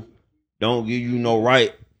old don't give you no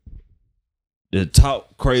right to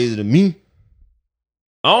talk crazy to me.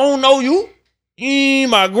 I don't know you. You ain't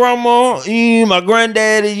my grandma, you ain't my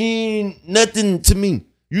granddaddy, you ain't nothing to me.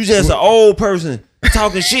 You just an old person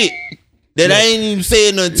talking shit that I ain't even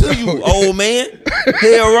said nothing to you, old man.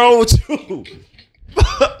 Hell wrong with you.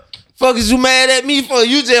 Fuck is you mad at me for?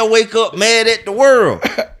 You just wake up mad at the world.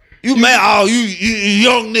 You mad? Oh, you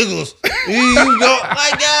young niggas. You young,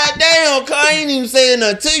 like, goddamn, cuz I ain't even saying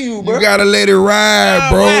nothing to you, bro. You gotta let it ride,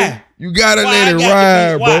 bro. Why? You gotta let it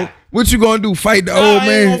ride, bro. What you gonna do? Fight the Nah, old I ain't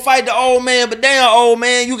man? gonna fight the old man, but damn, old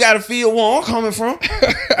man, you gotta feel where I'm coming from.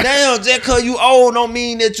 Damn, just cause you old don't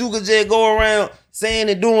mean that you could just go around saying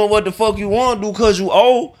and doing what the fuck you want to do cause you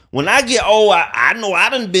old. When I get old, I know I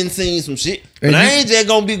done been seeing some shit, but And I you- ain't just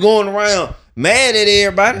gonna be going around mad at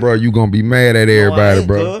everybody. Bro, you gonna be mad at No, I everybody, ain't,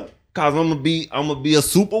 bro. cuz. Cause I'm gonna be a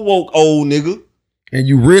super woke old nigga. And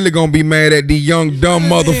you really gonna be mad at these young dumb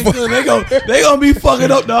motherfuckers. They gonna be fucking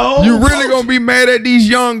up the whole. You really gonna be mad at these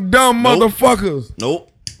young dumb Nope. motherfuckers. Nope.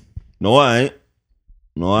 No, I ain't.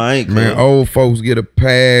 No, I ain't. Man, cuz. old folks get a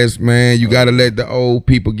pass, man. You gotta let the old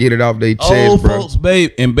people get it off their chest, old bro. folks,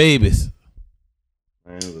 babe, and babies.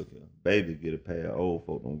 Man, look here. Baby get a pass. Old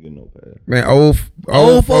folk don't get no pass. Man, old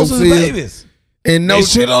Old folks folks is is, babies. and no, They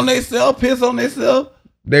shit on themselves, piss on themselves.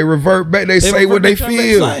 they revert back. They say what they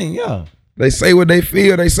feel. Yeah. They say what they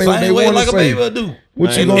feel. They say what they Same way want like to a baby say. will do.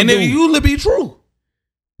 What you Man, gonna And do? it usually be true.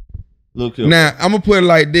 Look here. Now I'm gonna put it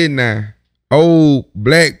like this. Now, old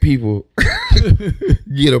black people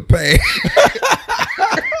get a pass.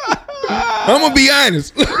 I'm gonna be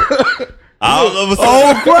honest. All of a Old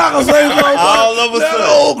sudden. cracker say something. All of a That sudden.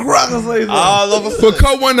 old cracker say something. All of a sudden.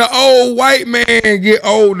 Because when the old white man get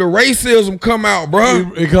old, the racism come out,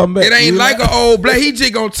 bro. It come back. It ain't You like an old black. He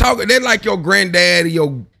just gonna talk. They like your granddaddy,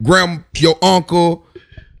 your uncle.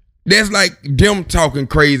 That's like them talking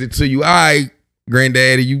crazy to you. All right,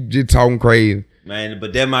 granddaddy, you just talking crazy. Man,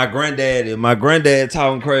 but then my granddad,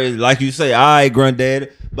 talking crazy. Like you say, all right, granddaddy.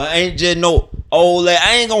 But ain't just no old lad.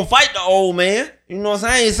 I ain't gonna fight the old man. You know what I'm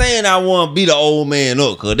saying? I ain't saying I want to beat the old man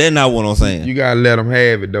up, cause that's not what I'm saying. You gotta let them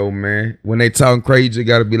have it though, man. When they talking crazy, you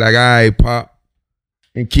gotta be like, all right, pop,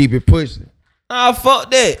 and keep it pushing. Nah, fuck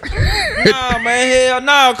that. Nah, man, hell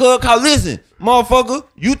nah, cause listen, motherfucker,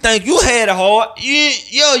 you think you had it hard.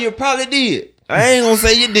 You probably did. I ain't gonna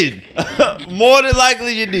say you didn't. More than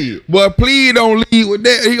likely you did. But please don't lead with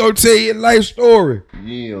that. He gonna tell you a life story.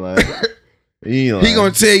 Yeah, like, He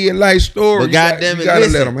gonna tell you a life story. But goddamn it, you gotta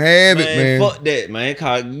listen, let him have it, man. Fuck that, man.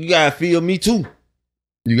 Cause you gotta feel me too.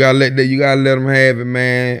 You gotta let them have it,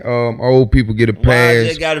 man. Old people get a Why I pass.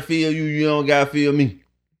 just gotta feel you? You don't gotta feel me.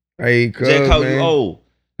 Hey, cuz, Just cause man. you old.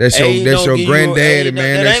 That's Ain't your no give you- granddaddy, ain't no-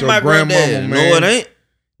 man. that That's ain't your my grandmama, granddaddy. man. No, it ain't.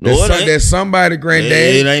 No, it ain't. That's somebody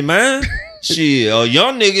granddaddy. It ain't mine. Shit, a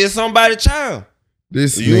young nigga is somebody's child.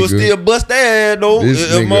 This You will nigga, still bust that ass though. This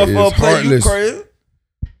If a nigga motherfucker is play you heartless. crazy.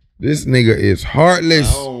 this nigga is I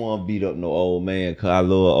heartless. don't want to beat up no old man because I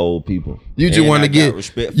love old people. You just And want I to got get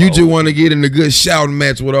respect for you just old want to get in a good shouting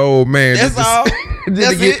match with an old man. That's all.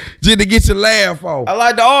 That's it. Just to get your laugh off. I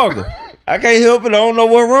like to argue. I can't help it. I don't know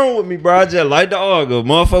what's wrong with me, bro. I just like to argue. If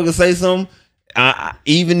motherfucker say something,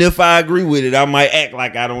 even if I agree with it, I might act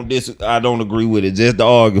like I don't agree with it just to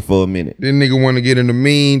argue for a minute. This nigga want to get in the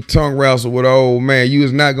mean tongue wrestle with an old man. You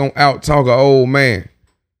is not gonna out talk an old man.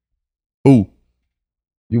 Who?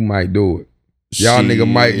 You might do it. Y'all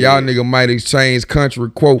nigga might exchange country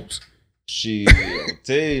quotes. Shit, I'm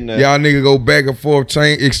telling you now. Y'all nigga go back and forth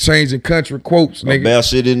exchanging country quotes, nigga. About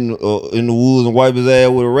shit in the woods and wipe his ass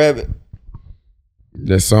with a rabbit.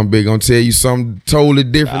 That some big gonna tell you something totally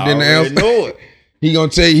different I than the already else. know it. He gonna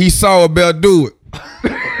tell you he saw a bear do it.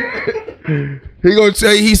 He gonna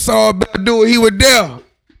tell you he saw a bear do it. He was there.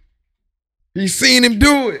 He seen him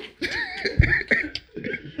do it.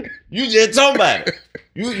 You just talking about it.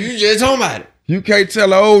 You just talking about it. You can't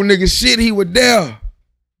tell an old nigga shit. He was there.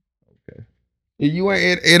 Okay. You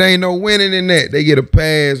ain't. It ain't no winning in that. They get a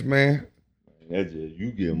pass, man. That's just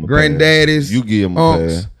you give him a Granddaddies, pass. You give him a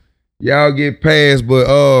unks, pass. y'all get passed, but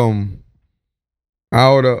all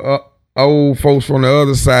the old folks from the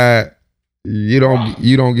other side, you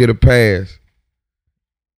don't get a pass.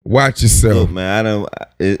 Watch yourself. Look, man,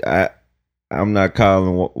 I'm not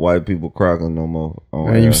calling white people crackers no more.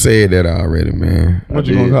 Man, you said that already, man. What I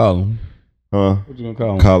you gonna did. call them? Huh? What you gonna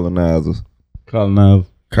call them? Colonizers. Colonizers.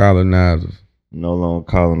 Colonizers. No longer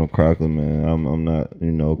calling them crackers, man. I'm not,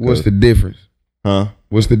 you know. What's the difference? Huh?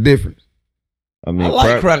 What's the difference? I mean, I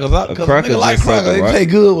like crackers. Cause a cracker nigga like just crackers. like They a taste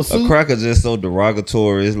good with A soup. cracker just so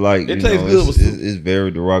derogatory. It's like It you tastes know, good with soup. it's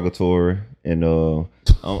very derogatory, and I'm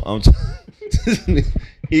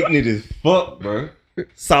ignorant as fuck, bro.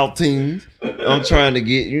 Saltines. I'm trying to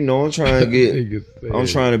get, I'm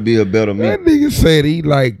trying to be a better me. That nigga said he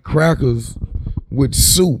like crackers with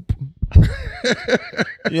soup.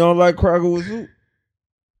 You don't like cracker with soup?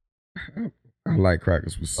 I like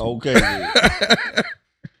crackers with soup. Okay. Then.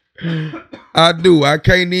 I do. I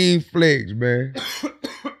can't even flex, man.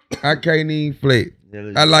 I can't even flex.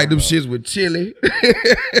 I like them shits with chili.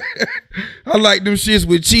 I like them shits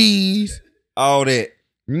with cheese. All that.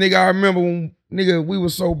 Nigga, I remember when we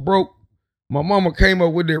was so broke. My mama came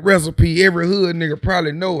up with that recipe. Every hood nigga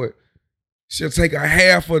probably know it. she'll take a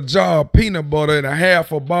half a jar of peanut butter and a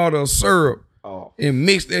half a bottle of syrup Oh, and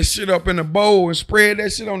mix that shit up in a bowl and spread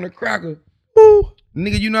that shit on the cracker. Ooh,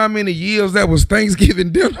 nigga, you know how many years that was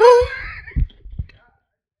Thanksgiving dinner?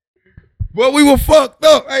 But we were fucked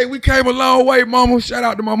up. Hey, we came a long way, mama. Shout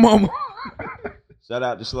out to my mama. shout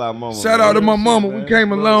out to Sly Mama. Shout man. out to my Shit, mama. man. We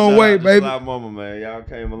came a Look, long shout way, out to baby. Sly Mama, man. Y'all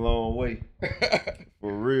came a long way.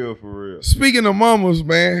 For real, for real. Speaking of mamas,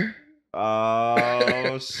 man.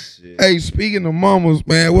 Oh shit. Hey, speaking of mamas,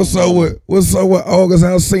 man, what's up with August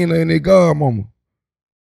Alsina and their godmama?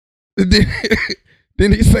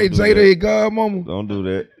 Didn't he say Jada his godmama? Don't do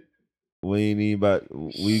that. We ain't even about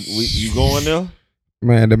you going there?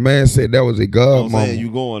 Man, the man said that was a I'm godmama. saying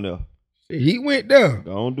you going there. He went there.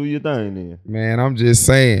 Don't do your thing then. Man, I'm just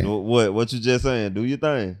saying. What you just saying? Do your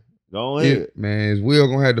thing. Go ahead. Man, is Will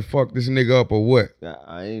gonna have to fuck this nigga up or what?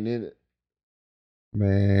 I ain't in it.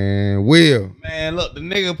 Man, Will. Man, look, the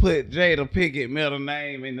nigga put Jada Pickett middle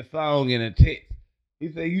name in the song in a text. He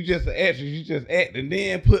said, you just an actress, you just act. And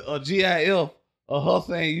then put a GIF of her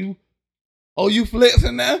saying, you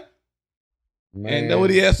flexing now? Man. And then what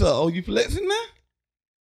he asked her, you flexing now?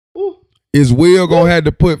 Ooh. Is Will gonna have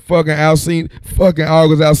to put fucking August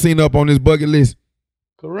Alsina up on his bucket list?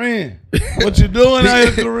 Corinne, what you doing out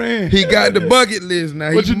here, Corinne? He got the bucket list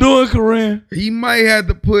now. What you doing, Corinne? He might have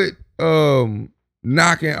to put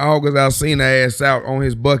knocking August Alsina ass out on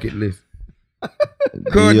his bucket list.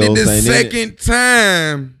 Cause the second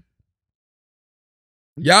time,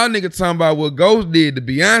 y'all nigga talking about what Ghost did to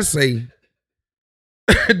Beyonce.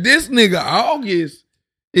 This nigga August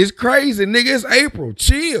is crazy, nigga. It's April.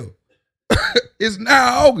 Chill. It's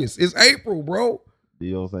not August. It's April, bro.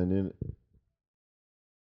 Dios ain't in it.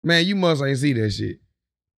 Man, you must ain't see that shit.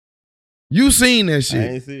 You seen that I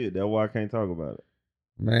shit. ain't see it. That's why I can't talk about it.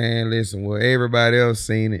 Man, listen, well, everybody else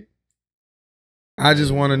seen it. I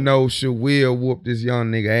just want to know, should Will whoop this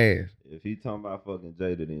young nigga ass? If he talking about fucking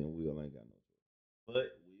Jada, then Will ain't got no.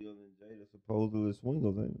 But Will and Jada supposedly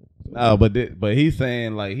swingers, ain't it? No, but he's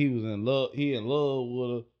saying like he was in love. He in love with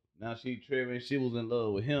her. Now she tripping. She was in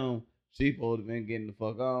love with him. She supposed to been getting the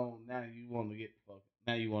fuck on. Now you want to get the fuck.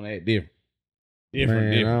 Now you want to act different.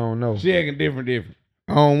 Man, I don't know. She acting different.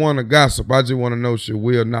 I don't want to gossip. I just want to know, should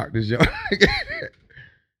Will knock this young nigga?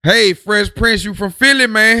 Hey, Fresh Prince, you from Philly,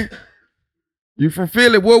 man? You from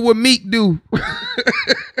Philly? What would Meek do?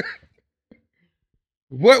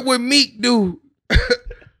 What would Meek do?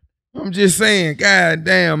 I'm just saying, god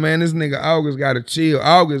damn, man, this nigga August gotta chill.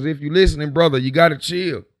 August, if you listening, brother, you gotta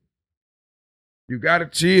chill. You gotta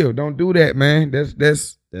chill. Don't do that, man.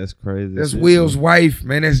 That's crazy. That's Will's wife,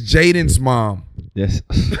 man. That's Jaden's mom. Yes.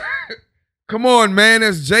 Come on, man.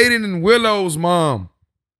 That's Jaden and Willow's mom.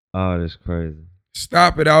 Oh, that's crazy.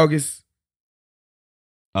 Stop it, August.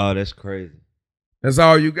 Oh, that's crazy. That's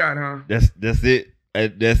all you got, huh? That's it.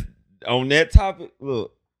 That's on that topic.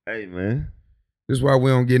 Look, hey man. This is why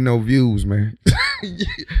we don't get no views, man.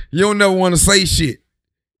 You don't never want to say shit.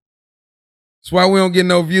 That's why we don't get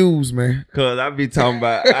no views, man. Cause I be talking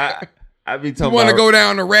about I be talking You want to about, go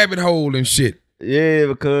down the rabbit hole and shit. Yeah,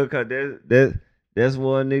 because that's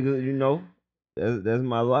one nigga, you know. That's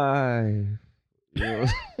my life. You know?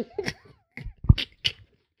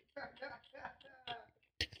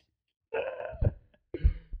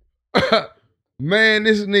 Man,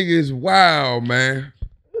 this nigga is wild, man.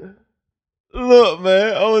 Look,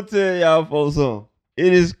 man, I'm gonna tell y'all folks something.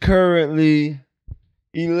 It is currently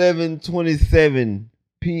 11:27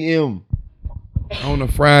 p.m. On a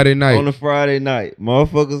Friday night. on a Friday night.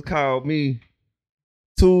 Motherfuckers called me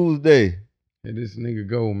Tuesday. Let this nigga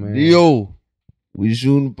go, man. Yo, we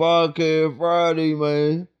shooting podcast Friday,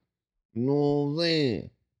 man. You know what I'm saying?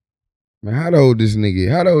 Man, how old this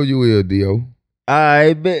nigga? How old you is, Dio?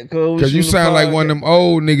 I bet, Cause you sound like one of them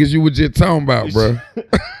old niggas you were just talking about, bro.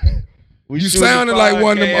 You sounded like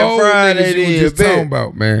one of them old niggas you were just talking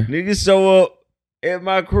about, man. Niggas show up at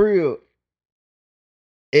my crib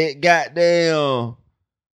at goddamn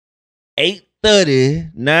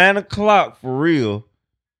 8:30, 9 o'clock for real.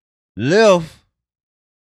 Left,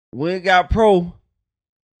 went got pro,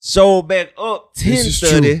 sold back up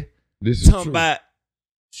 10:30. This is Talking true. about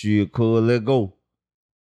shit, cool, let go.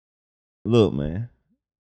 Look, man.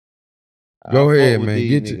 Go I ahead, fuck with man. these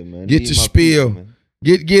Get niggas, your- man. get These your my spiel. people, man.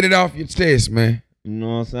 Get it off your chest, man. You know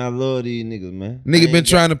what I'm saying? I love these niggas, man. Nigga been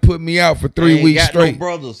trying to put me out for I 3 ain't weeks got straight. No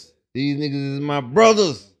brothers. These niggas is my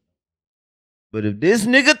brothers. But if this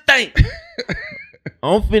nigga think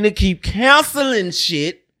I'm finna keep canceling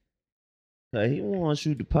shit, cause he wanna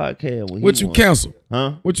shoot the podcast when What he you want. cancel?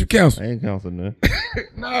 Huh? What you cancel? I ain't canceling nothing.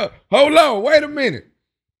 No, hold on, wait a minute.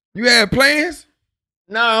 You had plans?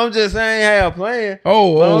 No, I'm just saying have plans.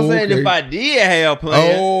 Oh, But I'm saying okay. if I did have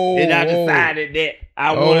plans and I decided that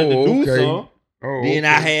I wanted to do okay. something, then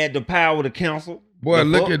I okay. had the power to cancel. Boy, the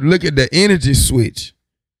look fuck. at the energy switch.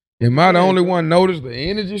 Am I the Yeah, only bro. one noticed the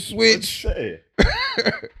energy What switch? you saying?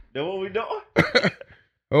 That what we doing?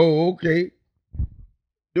 Oh, okay.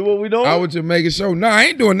 Do what we doing? I was just making sure. No, I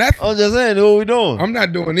ain't doing nothing. I'm just saying, do what we doing? I'm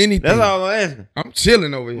not doing anything. That's all I'm asking. I'm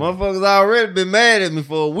chilling over here. Motherfuckers already been mad at me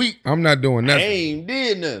for a week. I'm not doing I nothing. ain't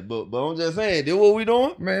did nothing, but I'm just saying, do what we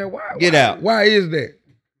doing? Man, why? Get out. Why is that?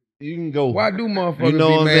 You can go. Why do motherfuckers You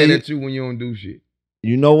know what be I'm mad saying? at you when you don't do shit?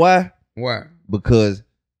 You know why? Why? Because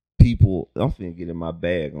people, I'm finna get in my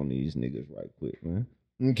bag on these niggas right quick, man.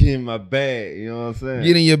 I'm getting in my bag, you know what I'm saying?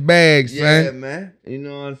 Get in your bag, son. Yeah, man. You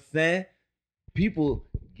know what I'm saying? People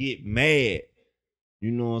get mad,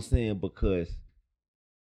 you know what I'm saying, because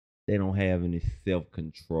they don't have any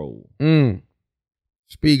self-control.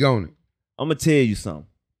 Speak on it. I'm gonna tell you something.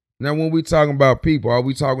 Now, when we talking about people, are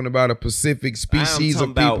we talking about a specific I species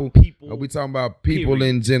am of talking people? about people. Are we talking about people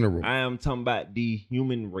period. in general? I am talking about the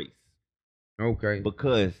human race. Okay.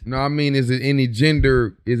 Because No, I mean, is it any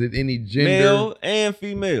gender? Is it any gender? male and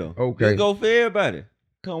female. Okay. Just go for everybody.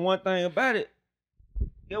 Come one thing about it.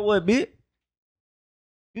 Get what, bitch?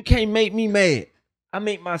 You can't make me mad. I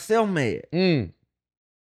make myself mad. You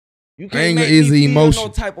can't Anger make is me an feel emotion. no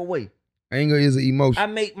type of way. Anger is an emotion. I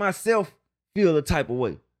make myself feel a type of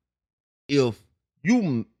way. If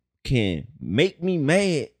you can make me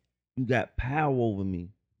mad, you got power over me.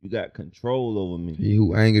 You got control over me. He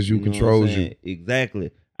who angers you know what I'm controls you. saying?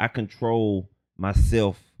 Exactly. I control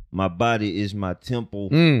myself. My body is my temple.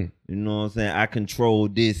 You know what I'm saying? I control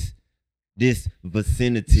this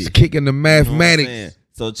vicinity. It's kicking the You know what I'm saying? mathematics.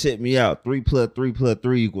 So check me out. 3 + 3 +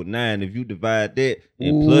 3 = 9. If you divide that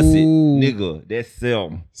and plus it, Ooh. nigga, that's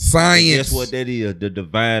self. Science. Guess what that is? The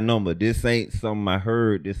divine number. This ain't something I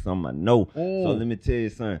heard. This something I know. So let me tell you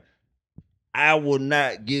something. I will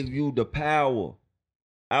not give you the power.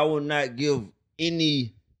 I will not give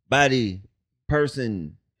anybody,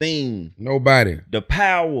 person, thing, Nobody. the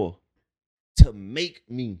power to make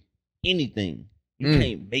me anything. You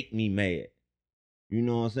can't make me mad. You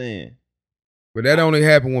know what I'm saying? But that only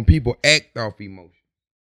happen when people act off emotion.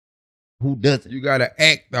 Who doesn't? You gotta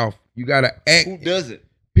act off. You gotta act. Who doesn't?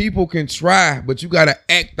 People can try, but you gotta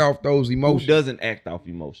act off those emotions. Who doesn't act off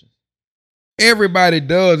emotions? Everybody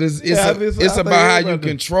does. It's Yeah, I think about how you everybody-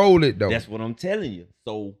 control it though. That's what I'm telling you.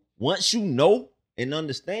 So once you know and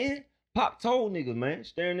understand, Pop told niggas, man,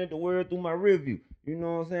 staring at the world through my rear view. You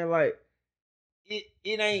know what I'm saying? Like,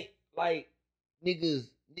 it ain't like niggas,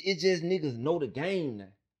 it's just niggas know the game now.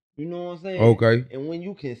 You know what I'm saying? Okay. And when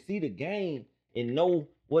you can see the game and know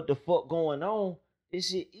what the fuck going on, this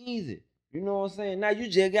shit easy. You know what I'm saying? Now you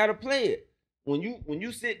just gotta play it. When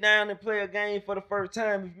you sit down and play a game for the first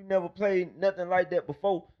time, if you never played nothing like that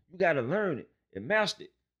before, you gotta learn it and master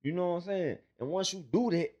it. You know what I'm saying? And once you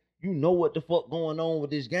do that, you know what the fuck going on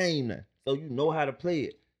with this game now. So you know how to play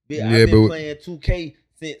it. Yeah, I've been but- playing 2K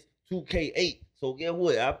since 2K8. So guess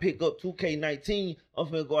what? I pick up 2K19. I'm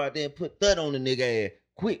finna go out there and put that on the nigga ass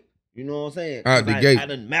quick. You know what I'm saying? Out the 'Cause gate. I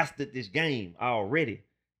done mastered this game already.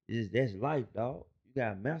 That's life, dog. You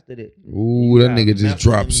gotta master that. Ooh, You that gotta nigga just master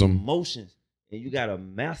dropped them some. emotions. And you gotta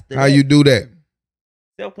master How that. you do that?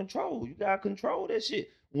 Self-control. You gotta control that shit.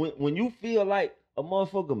 When you feel like a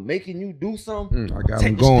motherfucker making you do something, I got take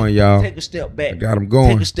him a going, step- y'all. Take a step back. I got him Take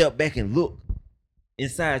going. a step back and look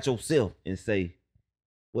inside yourself and say,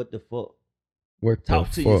 "What the fuck?" What Talk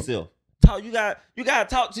the to fuck? yourself. Talk. You gotta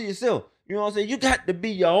talk to yourself. You know what I'm saying? You got to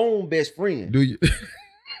be your own best friend. Do you?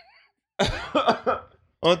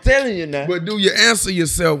 I'm telling you now. But do you answer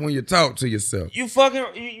yourself when you talk to yourself? You fucking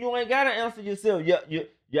you ain't gotta answer yourself.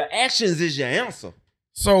 Your actions is your answer.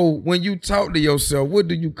 So when you talk to yourself, what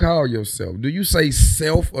do you call yourself? Do you say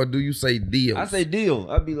self or do you say deal? I say Dio.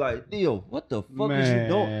 I be like, Dio, what the fuck is you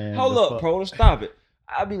doing? Man, Hold the up, fuck. bro, stop it.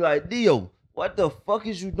 I be like, Dio, what the fuck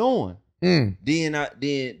is you doing? Mm.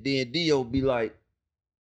 Then Dio be like,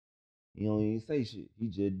 he don't even say shit. He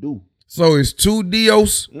just do. So it's two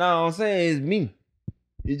deals. No, I'm saying it's me.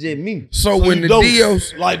 It's just me. So when you the dose,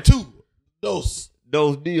 deals, like two, those.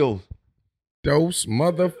 Those deals. those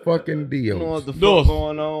motherfucking You know deals. what the fuck Those.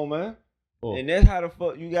 going on, man? Oh. And that's how the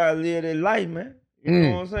fuck you gotta live that life, man. You Mm.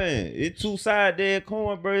 know what I'm saying? It's two side dead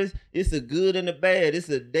coin, bro. It's a good and a bad. It's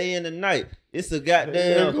a day and a night. It's a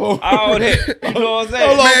goddamn Hold all that. You know what I'm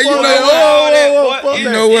saying? Man, you know what? All that, boy. You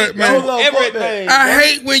know what, man? Hold on, Everything. I boy.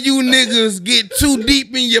 hate when you niggas get too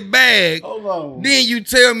deep in your bag. Hold on. Then you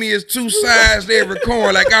tell me it's two sides to every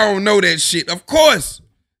coin like I don't know that shit. Of course.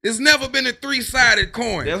 It's never been a three-sided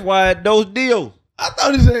coin. That's why those deals. I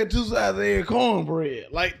thought he said two sides of every cornbread.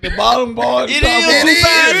 Like the bottom boy. It is two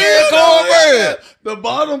sides of every cornbread. The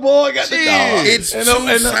bottom boy got the dog. It's And two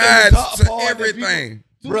the sides top to part, the everything.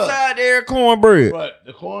 Two Bruh. sides of every cornbread. But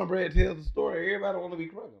the cornbread tells the story. Everybody want to be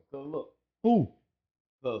crackers. So look, Who?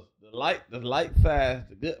 so the light side,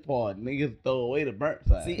 the good part, niggas throw away the burnt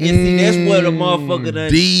side. See, and see, that's what a motherfucker done.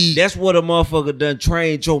 Indeed. That's what a motherfucker done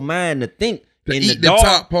trained your mind to think. To in eat the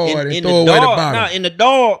top part and throw away the bottom. Now, in the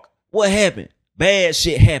dark, what happened? Bad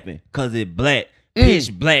shit happened because it black.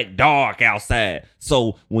 Pitch black, dark outside.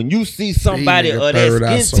 So when you see somebody Nigga, of that third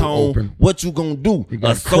eye skin so tone, open. what you gonna do? You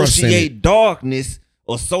got crust in Associate darkness,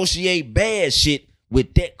 associate bad shit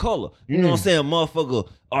with that color. You know what I'm saying? Motherfucker,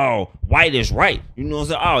 oh, white is right. You know what I'm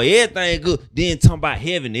saying? Oh, everything good. Then talking about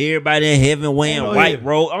heaven. Everybody in heaven wearing white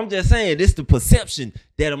robe. I'm just saying, this the perception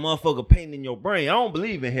that a motherfucker painting in your brain. I don't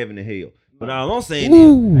believe in heaven and hell. But all I'm saying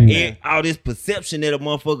is, and all this perception that a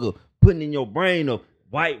motherfucker putting in your brain of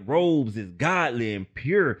white robes is godly and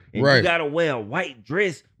pure. And Right. you gotta wear a white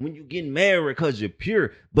dress when you get married because you're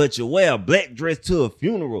pure. But you wear a black dress to a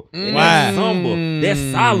funeral. And that's somber. That's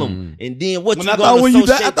solemn. And then what When you I gonna thought when you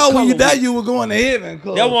associate die, I the thought when you color die with? you were going to heaven.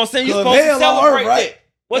 That's what I'm saying. You 'cause supposed to hell on celebrate earth, right? that.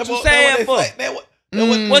 What you saying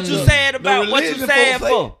for? What you saying about? What you saying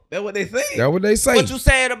for? That's what they say. That's what they say. What you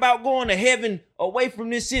saying about going to heaven away from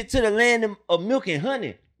this shit to the land of milk and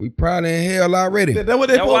honey? We probably in hell already. That's what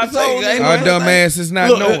they That's what supposed to I say. told Ain't you. no Our other dumb thing. ass is not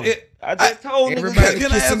Look, knowing. I just told niggas Everybody Can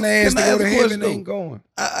I kissing ask- ass to can I go ask to a heaven question, ain't going.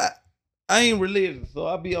 I ain't religious, so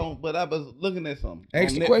I be on. But I was looking at something.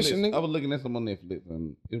 Ask on the Netflix. question, nigga. I was looking at something on Netflix,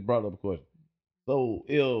 and it brought up a question. So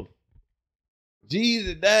if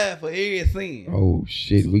Jesus died for every sin, Oh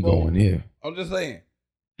shit, we going here. I'm just saying,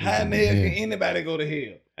 how in the hell can anybody go to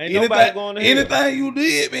hell? Ain't nobody going to hell. Anything you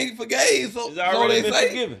did been forgave. So, It's already so they been say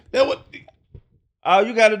forgiven. that what All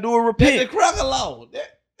you gotta do is that's the repent. cracker law.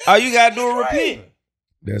 All you gotta do is That's repent. crazy.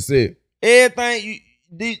 That's it. Everything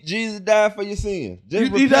Jesus died for your sins. Just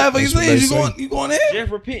You repent. died for your That's what they sins. say. You going there?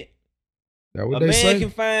 Just repent. That A what they man say.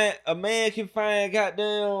 can find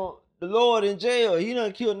goddamn the Lord in jail. He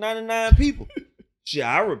done killed 99 people. Shit,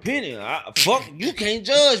 I repented. Fuck, you can't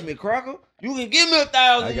judge me, Crocker. You can give me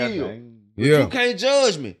 1,000 years. But Yeah. you can't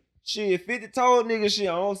judge me. Shit, 50 told niggas shit.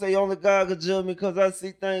 I don't say only God can judge me because I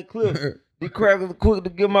see things clear. These crackers quick to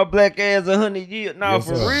give my black ass 100 years. Nah, Yes,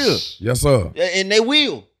 for sir. real. Yes, sir. And they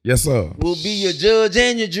will. Yes, sir. Will be your judge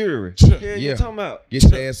and your jury. Yeah, you Yeah. talking about? Get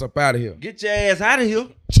your ass up out of here. Get your ass out of here.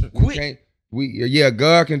 We Quick. can't. Yeah,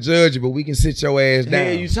 God can judge you, but we can sit your ass Hell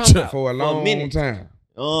down you talking about? for a long minute. time.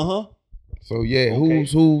 Uh-huh. So yeah,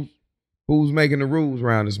 Okay. who's making the rules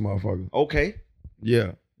around this motherfucker? Okay.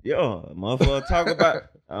 Yeah. Yeah, motherfucker talk about.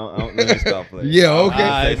 Let me stop playing. Yeah,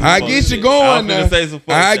 okay. I get you going now.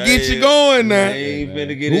 I get you going now. I ain't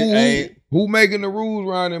finna get it. Who making the rules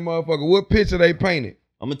around that motherfucker? What picture they painted?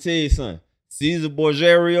 I'm gonna tell you something. Caesar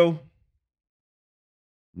Borgia.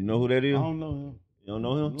 You know who that is? I don't know him. You don't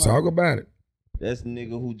know him? Talk about it. That's the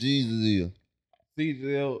nigga who Jesus is.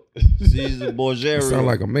 CGL. Caesar Borgia. You sound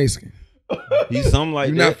like a Mexican. He's something like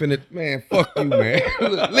You that. not finna, man. Fuck you, man.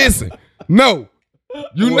 Listen, no,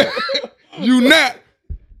 you not. You not.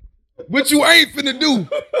 What you ain't finna do?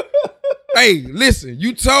 Hey, listen.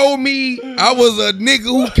 You told me I was a nigga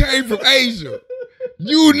who came from Asia.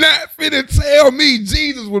 You not finna tell me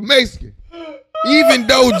Jesus was Mexican. Even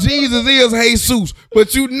though Jesus is Jesus,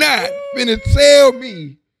 but you not finna tell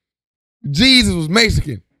me Jesus was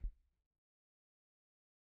Mexican.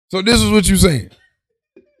 So this is what you saying.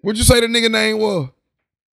 What you say the nigga name was?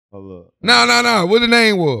 Hold up. No. What the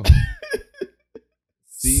name was?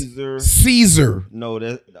 Caesar. Caesar. No,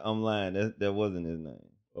 I'm lying. That wasn't his name.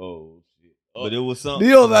 Oh shit. But it was something.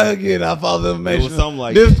 Deals out here getting our false information. It was something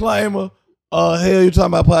like disclaimer. Hell, you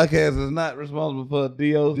talking about podcast is not responsible for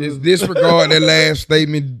Dios. Disregard that last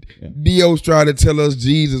statement. Dios tried to tell us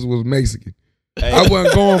Jesus was Mexican. Hey, I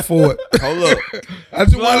wasn't going for it. hold up. I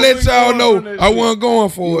just want to let y'all know I wasn't going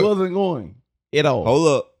He for it. wasn't going at all. Hold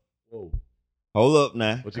up. Whoa. Hold up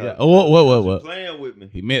now. What you got? Oh, You what? playing with me.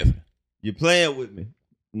 He missed. You playing with me.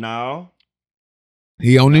 No.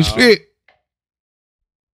 He on this No. shit.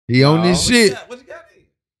 He on this No. shit. What you got?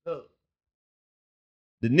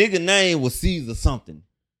 The nigga name was Caesar something.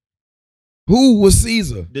 Who was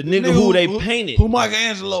Caesar? The nigga who they painted. Who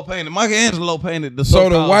Michelangelo painted? Michelangelo painted the So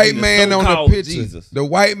the so-called white Jesus. man on the so-called picture. Jesus. The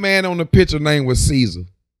white man on the picture name was Caesar.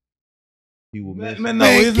 He was Man, Mexican. no,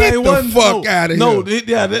 Man, his get name the wasn't. fuck no, outta No, here.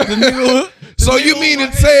 yeah, the nigga. the So nigga you who mean to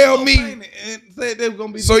Michelangelo tell me- painted and said they were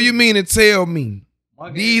gonna be. So you mean to tell me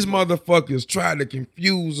Michelangelo. these motherfuckers tried to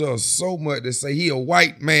confuse us so much to say he a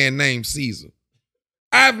white man named Caesar?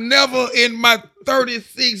 I've never in my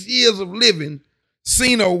 36 years of living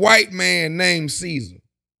seen a white man named Caesar?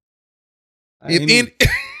 I If ain't,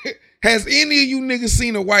 any, has any of you niggas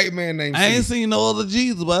seen a white man named I ain't Caesar? seen no other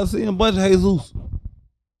Jesus, but I seen a bunch of Jesus.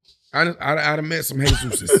 I done met some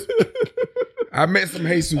Jesuses. I met some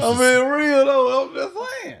Jesuses. I mean, real though. I'm just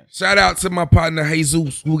saying. Shout out to my partner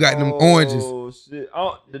Jesus who got them oranges. Oh shit!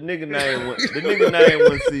 Oh, the nigga name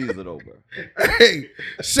was Caesar though, bro. Hey,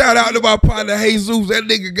 shout out to my partner Jesus. That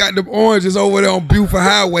nigga got them oranges over there on Buford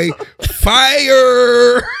Highway.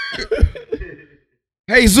 Fire!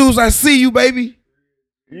 Jesus, I see you, baby.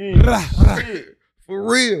 Shit. For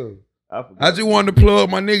real. I forgot. I just wanted to plug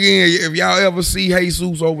my nigga in. If y'all ever see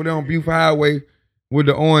Jesus over there on Buford Highway with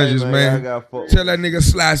the oranges, Hey, I man, got fuck tell that nigga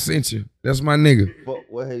Sly sent you. That's my nigga. Fuck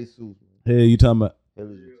what Jesus, man. Hey, you talking about? Hell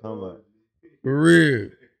is you talking about? For real.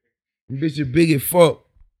 Them bitch big as fuck.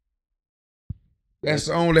 That's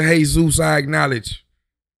the only Jesus I acknowledge.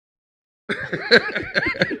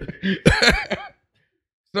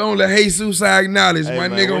 It's the only Jesus I acknowledge. Hey, my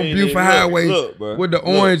man, nigga we on ain't Buford even- Highway look, bro. with the Look,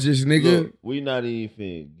 oranges, nigga. Look, we not even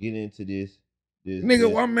finna get into this. Nigga,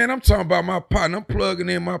 well, man, I'm talking about my partner. I'm plugging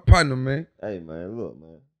in my partner, man. Hey, man, look,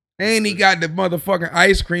 man. And he got the motherfucking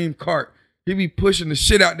ice cream cart. He be pushing the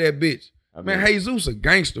shit out that bitch. I Man, mean, Jesus a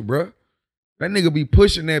gangster, bro. That nigga be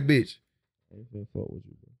pushing that bitch. I ain't finna fuck with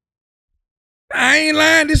you, bro. I ain't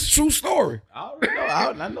lying. This is a true story. I already know.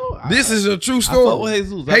 I know. This is a true I fuck with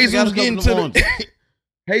story. Jesus. I Jesus forgot getting a to couple of the oranges.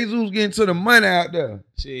 Jesus getting to the money out there.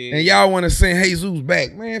 Shit. And y'all want to send Jesus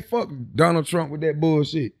back. Man, fuck Donald Trump with that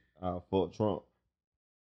bullshit. I'll fuck Trump.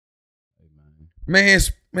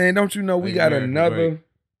 Man, don't you know we Make got America another great.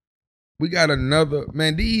 we got another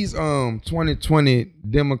man, these 2020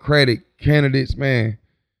 Democratic candidates, man.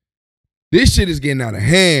 This shit is getting out of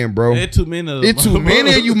hand, bro. There's too many of them. It's too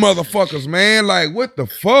many of you motherfuckers, man. Like, what the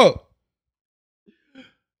fuck?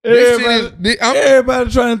 This shit is, Everybody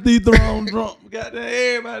trying to thief the wrong Trump. Goddamn,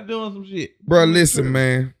 everybody doing some shit. bro, listen,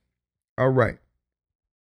 man. All right.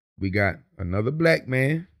 We got another black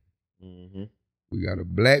man. Mm-hmm. We got a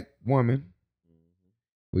black woman.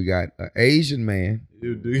 We got an Asian man.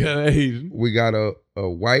 You do got Asian. We got a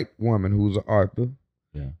white woman who's an author.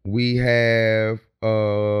 Yeah. We have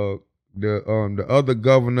the other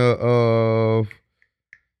governor of.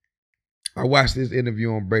 I watched this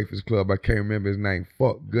interview on Breakfast Club. I can't remember his name.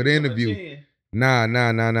 Fuck, good interview. Nah.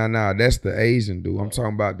 That's the Asian dude. I'm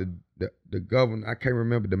talking about the governor. I can't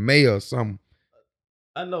remember the mayor or something.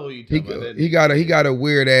 I know who you talking about. He got a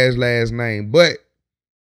weird ass last name, but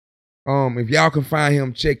if y'all can find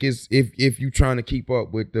him, check his if you trying to keep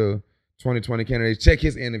up with the 2020 candidates, check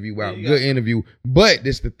his interview out. Good interview. But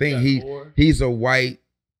this the thing, he's a white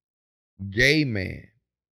gay man.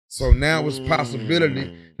 So now it's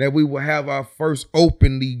possibility that we will have our first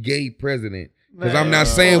openly gay president. Because I'm not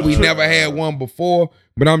saying we never had one before,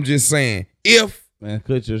 but I'm just saying if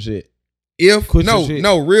cut your shit. real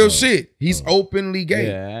Oh. shit. He's openly gay.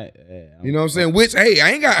 Yeah. You know what I'm saying? Which, hey,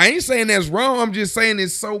 I ain't saying that's wrong. I'm just saying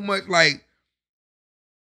it's so much like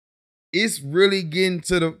it's really getting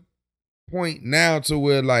to the point now to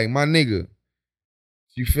where, like, my nigga,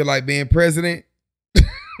 you feel like being president?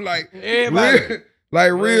 Like Everybody.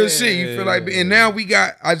 real shit. You feel like and now we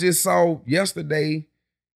got, I just saw yesterday,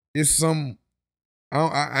 it's some I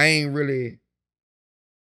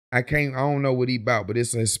don't know what he about, but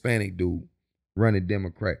it's a Hispanic dude running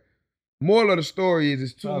Democrat. Moral of the story is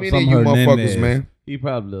it's too many of you motherfuckers, man. He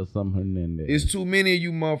probably does something in there. It's too many of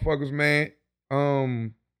you motherfuckers, man.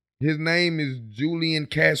 His name is Julian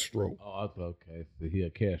Castro. Oh, okay. So he a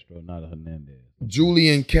Castro, not a Hernandez.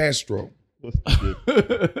 Julian Castro. What's the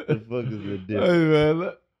fuck is the difference? Hey man,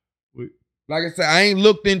 look. Like I said, I ain't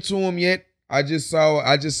looked into him yet. I just saw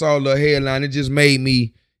the headline. It just made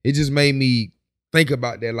me think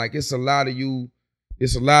about that. Like it's a lot of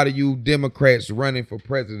you Democrats running for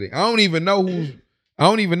president. I don't even know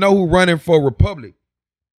who running for Republic.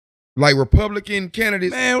 Like Republican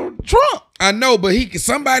candidates. Man, Trump. I know, but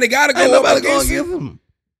somebody gotta Ain't go up nobody going against against him. him.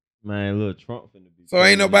 Man, look, Trump finna be. So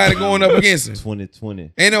ain't nobody going up against him.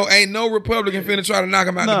 2020. Ain't no Republican finna try to knock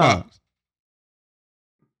him out the Nah. box.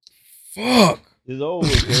 Fuck. It's over,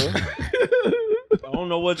 cuz. I don't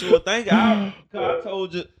know what you were thinking. I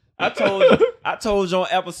told you on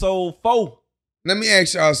episode 4. Let me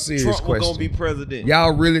ask y'all a serious Trump was question. gonna be president.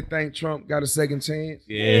 Y'all really think Trump got a second chance?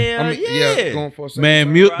 Yeah. Yeah. Going for a second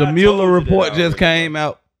Man, chance. the I Mueller told you report that just already, came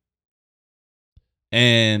out.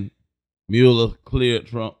 And Mueller cleared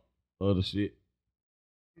Trump of the shit.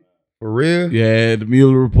 For real? Yeah, the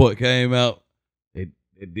Mueller report came out.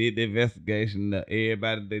 They did the investigation.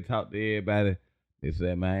 Everybody, they talked to everybody. They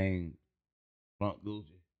said, man, Trump Gucci.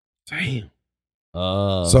 Damn.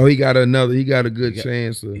 So he got a good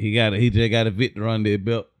chance. He just got a victory on their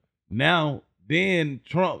belt. Now, then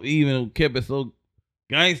Trump even kept it so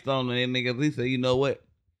gangsta on that niggas. He said, you know what?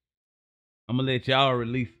 I'm gonna let y'all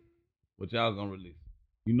release what y'all gonna release.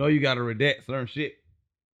 You know you gotta redact certain shit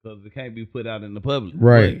because it can't be put out in the public.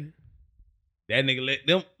 Right. But that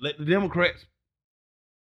nigga let the Democrats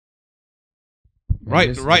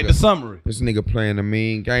write the summary. This nigga playing a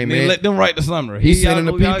mean game, Nigga, man. let them write the summary. He's sending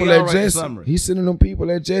the people at Jesse. He's sending them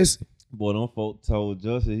people at Jesse. Boy, them folk told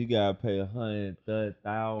Justin he gotta pay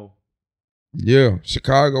 $130,000. Yeah,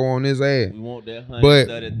 Chicago on his ass. We want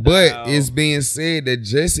that But it's being said that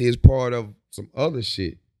Jesse is part of some other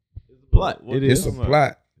shit. It's a plot. It's a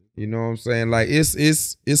plot. You know what I'm saying? Like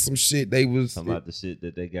it's some shit they was talking about the shit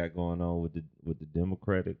that they got going on with the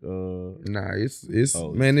Democratic. Nah, it's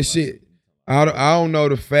man, this shit. I don't know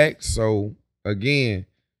the facts, so again,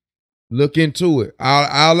 look into it.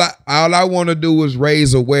 All I want to do is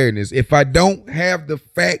raise awareness. If I don't have the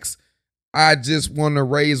facts, I just want to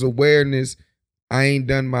raise awareness. I ain't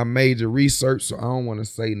done my major research, so I don't want to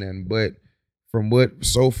say nothing. But from what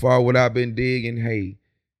I've been digging, hey,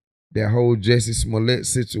 that whole Jesse Smollett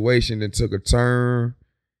situation that took a turn.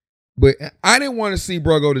 But I didn't want to see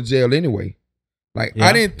bro go to jail anyway. Like,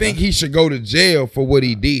 I didn't think he should go to jail for what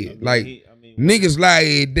he did. Niggas lie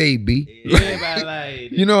every day, B. Everybody lied.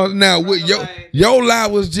 You know, now with your lie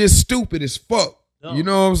was just stupid as fuck. Dumb. You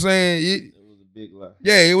know what I'm saying? It was a big lie.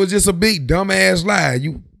 Yeah, it was just a big dumbass lie.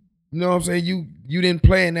 You know what I'm saying? You didn't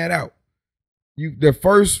plan that out. The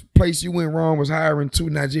first place you went wrong was hiring 2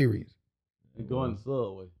 Nigerians. And going to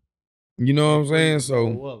Subway. You know what I'm saying?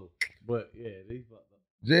 So, but yeah, these fucked up.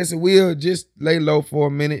 Jesse will just lay low for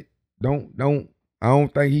a minute. I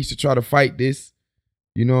don't think he should try to fight this.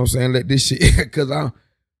 You know what I'm saying? Let this shit, because I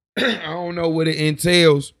don't know what it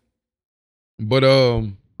entails. But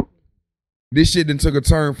this shit done took a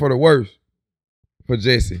turn for the worse for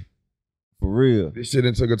Jesse. For real. This shit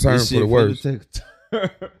done took a turn for the worse.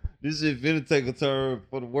 This shit finna take a turn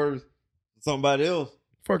for the worse for somebody else.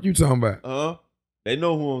 Fuck you talking about? They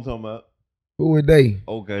know who I'm talking about. Who are they?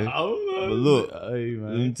 Okay. But look, hey,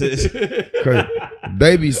 let me man. tell you. Cause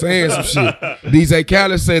they be saying some shit. DJ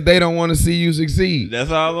Khaled said they don't want to see you succeed.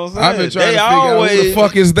 That's all I'm saying. I've been trying to figure out who the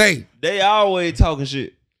fuck is they. They always talking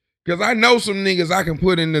shit. Cause I know some niggas I can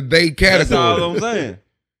put in the they category. That's all I'm saying.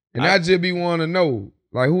 And I just be want to know,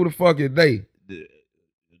 like, who the fuck is they?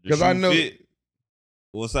 Cause I know.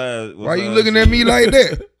 What size? Why you looking at me like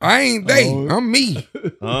that? I ain't they. I'm me.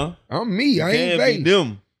 Huh? I'm me. I ain't they. Be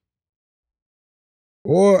them.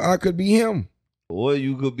 Or I could be him. Or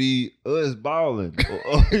you could be us balling.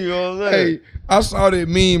 You know what I'm saying? Hey, I saw that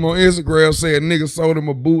meme on Instagram saying nigga sold him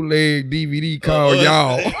a bootleg DVD called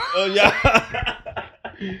Y'all. Oh, y'all.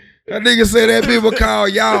 That nigga said that people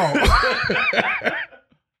called Y'all.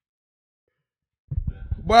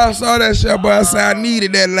 Boy, I saw that shit, but I said I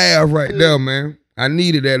needed that laugh right there, man. I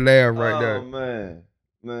needed that laugh right there. Oh, man.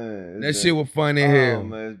 That shit was funny as hell. Oh,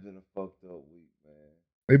 man, it's been a fucked up week, man.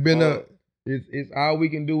 It been it's all we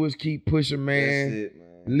can do is keep pushing, man. That's it,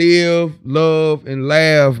 man. Live, love, and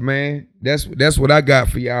laugh, man. That's what I got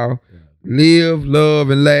for y'all. Live, love,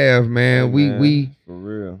 and laugh, man. Yeah, We for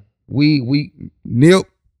real. we Nip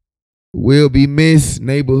will be missed.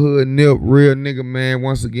 Neighborhood Nip, real nigga, man.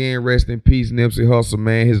 Once again, rest in peace, Nipsey Hussle,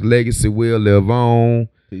 man. His legacy will live on.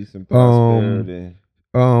 Peace and prosperity.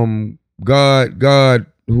 God,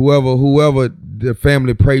 whoever the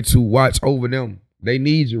family pray to, watch over them. They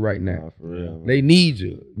need you right now. For real, man. They need you.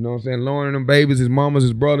 You know what I'm saying? Lauren and them babies, his mamas,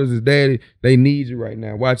 his brothers, his daddy, they need you right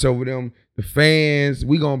now. Watch over them. The fans,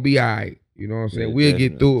 we gonna be all right. You know what I'm saying? Yeah, we'll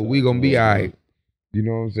get through it. We gonna be all Yeah. right. You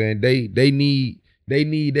know what I'm saying? They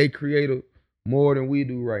need their creator more than we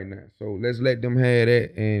do right now. So let's let them have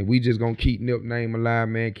that. And we just gonna keep Nip name alive,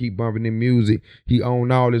 man. Keep bumping the music. He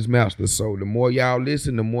own all his masters. So the more y'all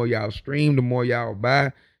listen, the more y'all stream, the more y'all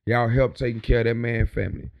buy, y'all help taking care of that man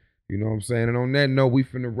family. You know what I'm saying? And on that note, we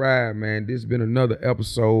finna ride, man. This has been another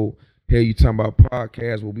episode here you talking about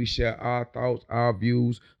podcast where we share our thoughts, our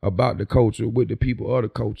views about the culture with the people of the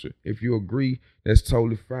culture. If you agree, that's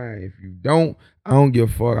totally fine. If you don't, I don't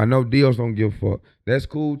give a fuck. I know deals don't give a fuck. That's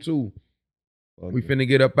cool too. Okay. We finna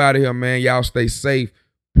get up out of here, man. Y'all stay safe.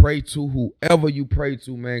 Pray to whoever you pray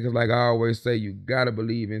to, man. Because like I always say, you gotta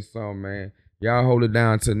believe in something, man. Y'all hold it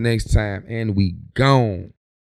down till next time. And we gone.